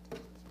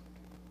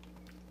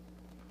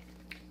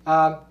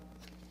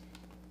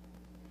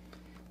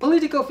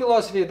 Political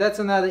philosophy, that's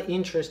another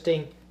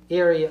interesting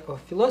area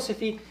of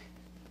philosophy.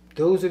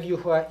 Those of you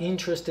who are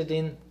interested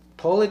in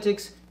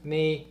politics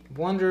may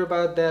wonder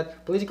about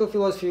that. Political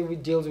philosophy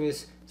deals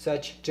with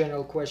such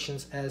general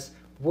questions as,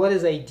 what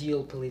is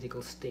ideal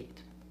political state?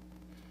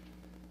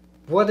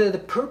 What are the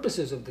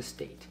purposes of the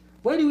state?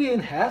 Why do we even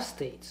have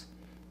states?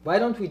 Why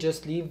don't we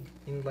just live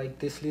in like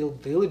these little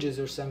villages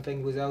or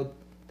something without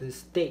the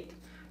state?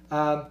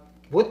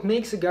 What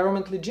makes a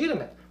government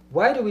legitimate?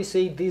 Why do we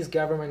say this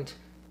government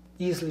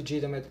is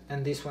legitimate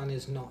and this one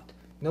is not?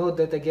 Note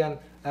that again,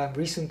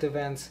 recent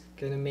events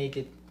kind of make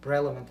it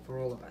relevant for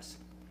all of us.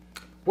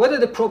 What are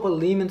the proper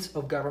limits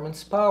of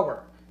government's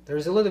power? There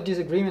is a lot of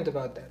disagreement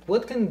about that.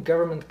 What can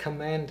government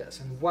command us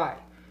and why?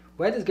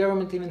 Why does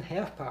government even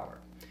have power?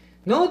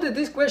 Note that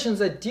these questions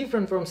are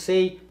different from,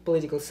 say,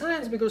 political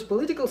science, because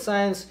political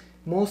science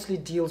mostly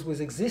deals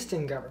with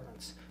existing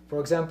governments. For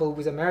example,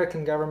 with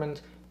American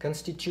government,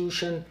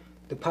 constitution,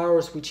 the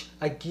powers which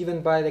are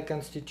given by the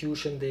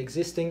Constitution, the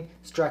existing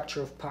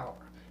structure of power.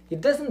 It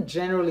doesn't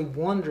generally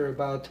wonder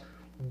about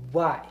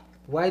why.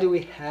 Why do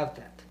we have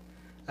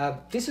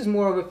that? This is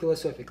more of a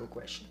philosophical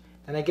question.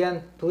 And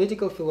again,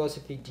 political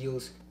philosophy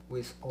deals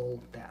with all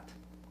that.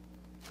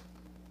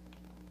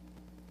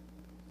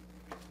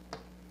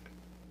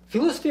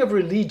 Philosophy of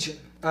religion.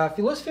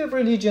 Philosophy of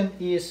religion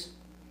is,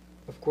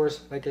 of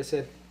course, like I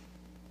said,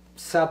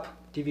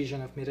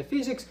 subdivision of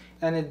metaphysics,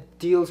 and it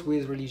deals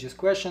with religious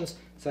questions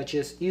such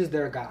as, is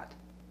there God?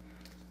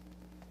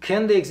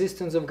 Can the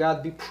existence of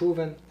God be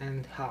proven,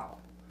 and how?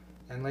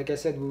 And like I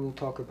said, we will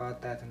talk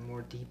about that in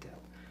more detail.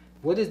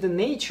 What is the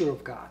nature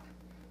of God?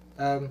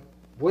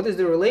 What is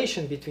the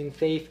relation between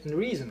faith and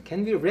reason?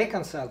 Can we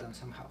reconcile them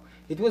somehow?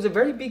 It was a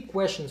very big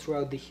question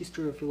throughout the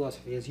history of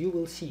philosophy, as you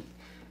will see.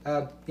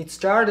 It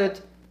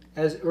started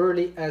as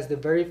early as the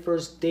very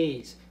first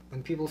days,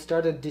 when people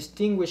started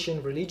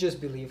distinguishing religious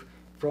belief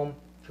from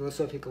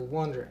philosophical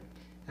wondering.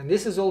 And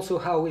this is also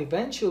how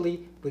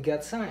eventually we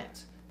got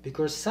science,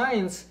 because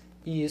science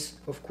is,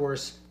 of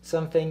course,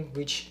 something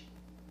which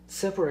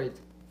separates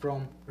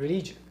from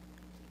religion,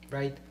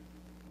 right?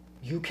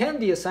 You can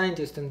be a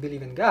scientist and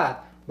believe in God,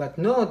 but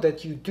know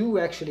that you do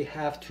actually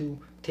have to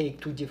take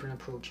two different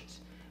approaches.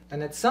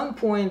 And at some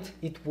point,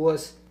 it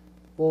was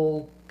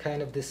all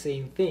kind of the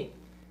same thing.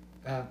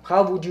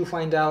 How would you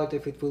find out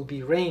if it will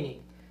be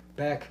raining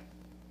back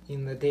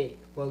in the day?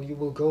 Well, you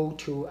will go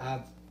to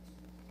an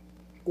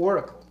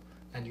oracle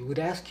and you would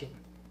ask him,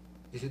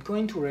 is it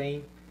going to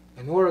rain?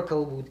 An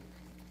oracle would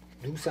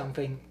do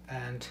something,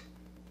 and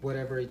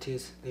whatever it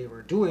is they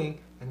were doing,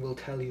 and will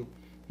tell you,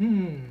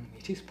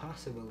 it is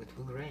possible it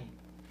will rain.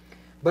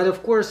 But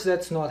of course,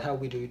 that's not how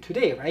we do it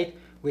today, right?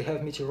 We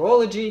have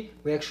meteorology,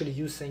 we actually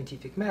use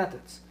scientific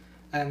methods.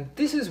 And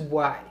this is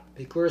why,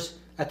 because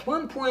at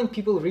one point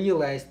people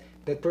realized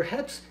that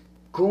perhaps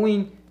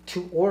going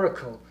to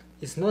oracle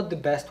is not the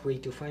best way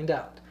to find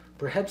out.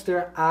 Perhaps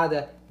there are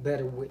other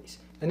better ways.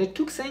 And it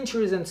took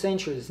centuries and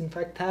centuries, in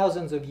fact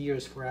thousands of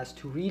years, for us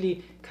to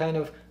really kind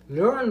of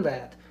learn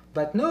that.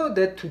 But know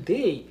that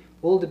today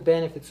all the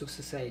benefits of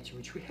society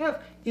which we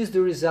have is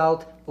the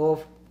result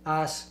of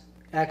us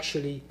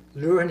actually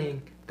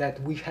learning that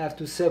we have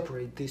to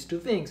separate these two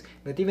things.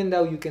 That even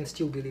though you can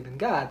still believe in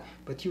God,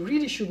 but you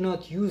really should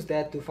not use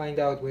that to find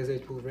out whether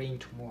it will rain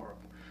tomorrow,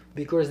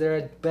 because there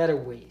are better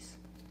ways.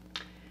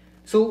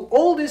 So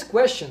all these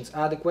questions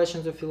are the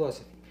questions of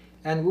philosophy,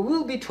 and we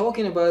will be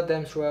talking about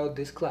them throughout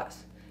this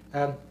class.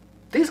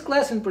 This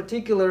class in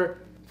particular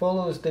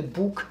follows the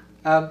book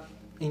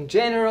in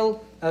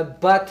general,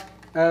 but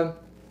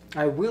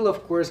I will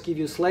of course give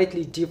you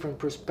slightly different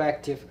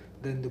perspective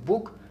than the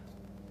book.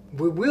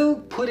 We will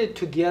put it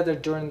together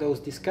during those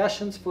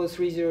discussions for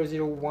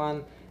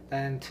 3001,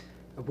 and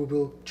we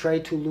will try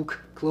to look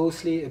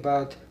closely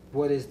about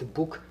what is the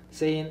book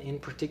saying in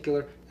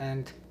particular,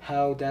 and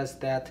how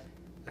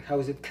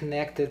is it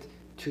connected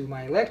to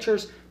my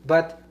lectures.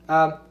 But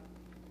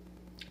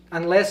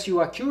unless you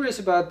are curious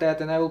about that,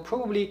 then I will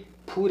probably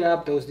put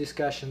up those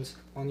discussions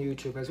on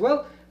YouTube as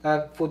well.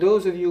 For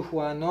those of you who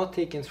are not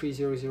taking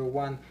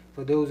 3001,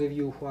 for those of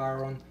you who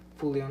are on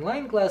fully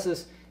online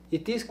classes,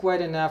 it is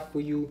quite enough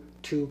for you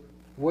to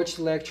watch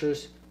the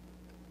lectures,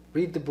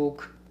 read the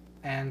book,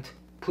 and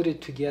put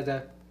it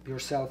together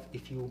yourself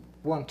if you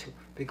want to.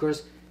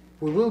 Because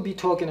we will be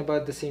talking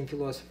about the same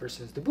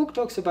philosophers as the book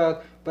talks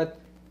about,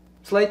 but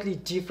slightly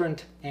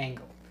different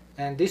angle.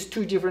 And these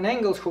two different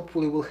angles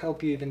hopefully will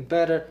help you even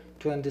better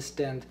to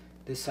understand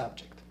the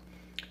subject.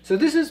 So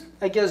this is,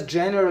 I guess,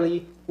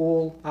 generally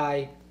all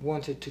I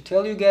wanted to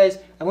tell you guys.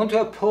 I want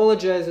to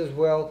apologize as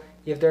well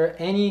if there are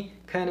any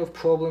kind of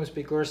problems,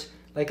 because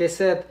like I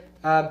said,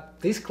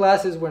 these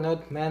classes were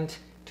not meant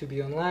to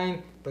be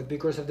online, but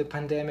because of the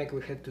pandemic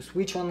we had to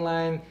switch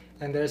online,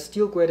 and there are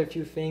still quite a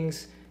few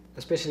things,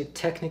 especially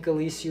technical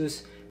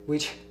issues,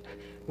 which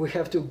we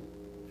have to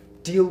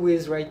deal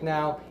with right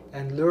now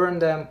and learn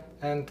them,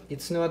 and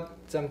it's not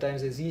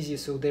sometimes as easy,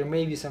 so there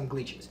may be some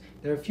glitches.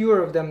 There are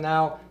fewer of them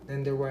now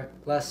than there were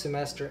last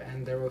semester,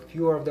 and there were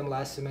fewer of them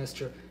last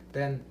semester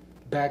than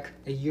back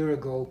a year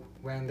ago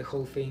when the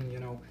whole thing,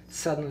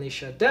 suddenly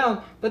shut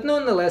down. But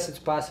nonetheless, it's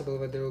possible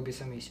that there will be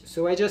some issues.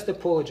 So I just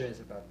apologize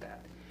about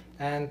that.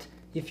 And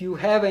if you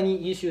have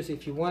any issues,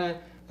 if you want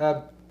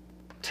to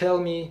tell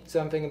me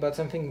something about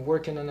something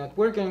working or not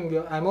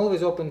working, I'm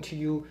always open to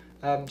you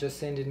just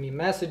sending me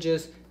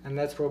messages, and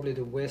that's probably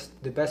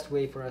the best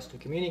way for us to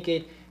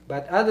communicate.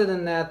 But other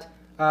than that,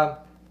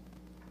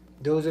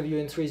 those of you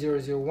in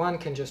 3001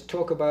 can just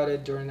talk about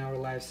it during our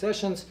live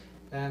sessions,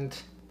 and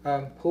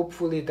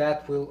hopefully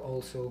that will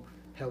also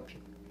help you.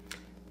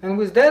 And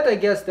with that, I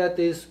guess that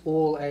is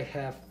all I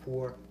have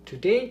for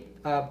today.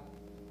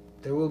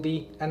 There will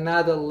be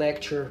another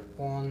lecture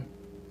on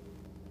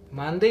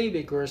Monday,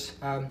 because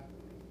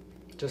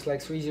just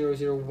like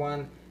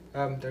 3001,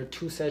 there are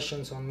two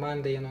sessions on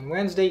Monday and on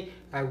Wednesday.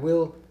 I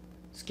will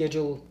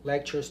schedule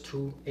lectures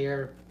to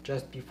air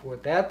just before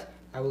that.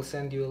 I will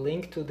send you a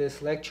link to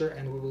this lecture,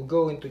 and we will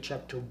go into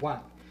chapter 1.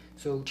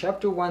 So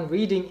chapter 1,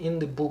 reading in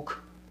the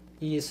book,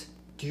 is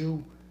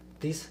due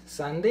this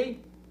Sunday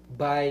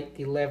by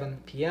 11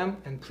 p.m.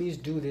 and please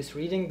do this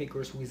reading,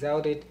 because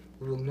without it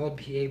we will not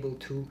be able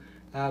to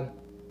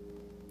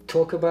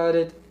talk about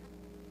it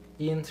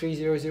in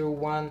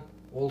 3001.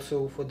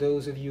 Also, for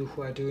those of you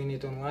who are doing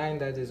it online,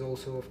 that is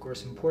also of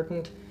course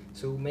important,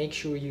 so make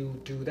sure you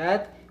do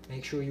that.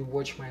 Make sure you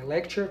watch my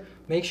lecture.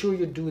 Make sure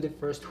you do the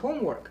first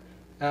homework,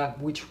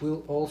 which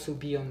will also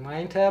be on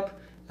MindTap.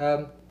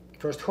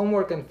 First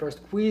homework and first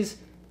quiz,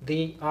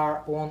 they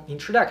are on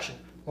introduction,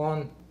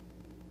 on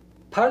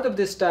part of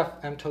this stuff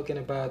I'm talking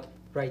about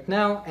right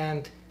now,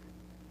 and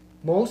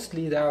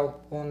mostly now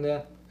on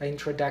the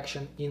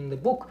introduction in the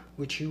book,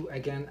 which you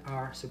again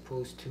are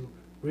supposed to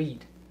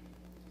read,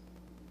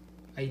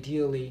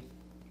 ideally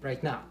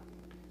right now,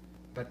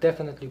 but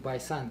definitely by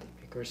Sunday,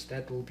 because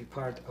that will be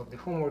part of the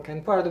homework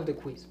and part of the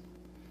quiz.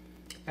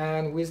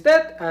 And with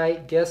that, I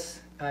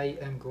guess I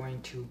am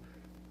going to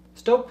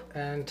stop,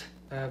 and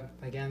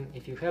again,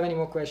 if you have any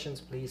more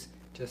questions, please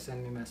just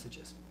send me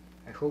messages.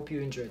 I hope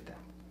you enjoyed that.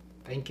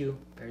 Thank you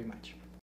very much.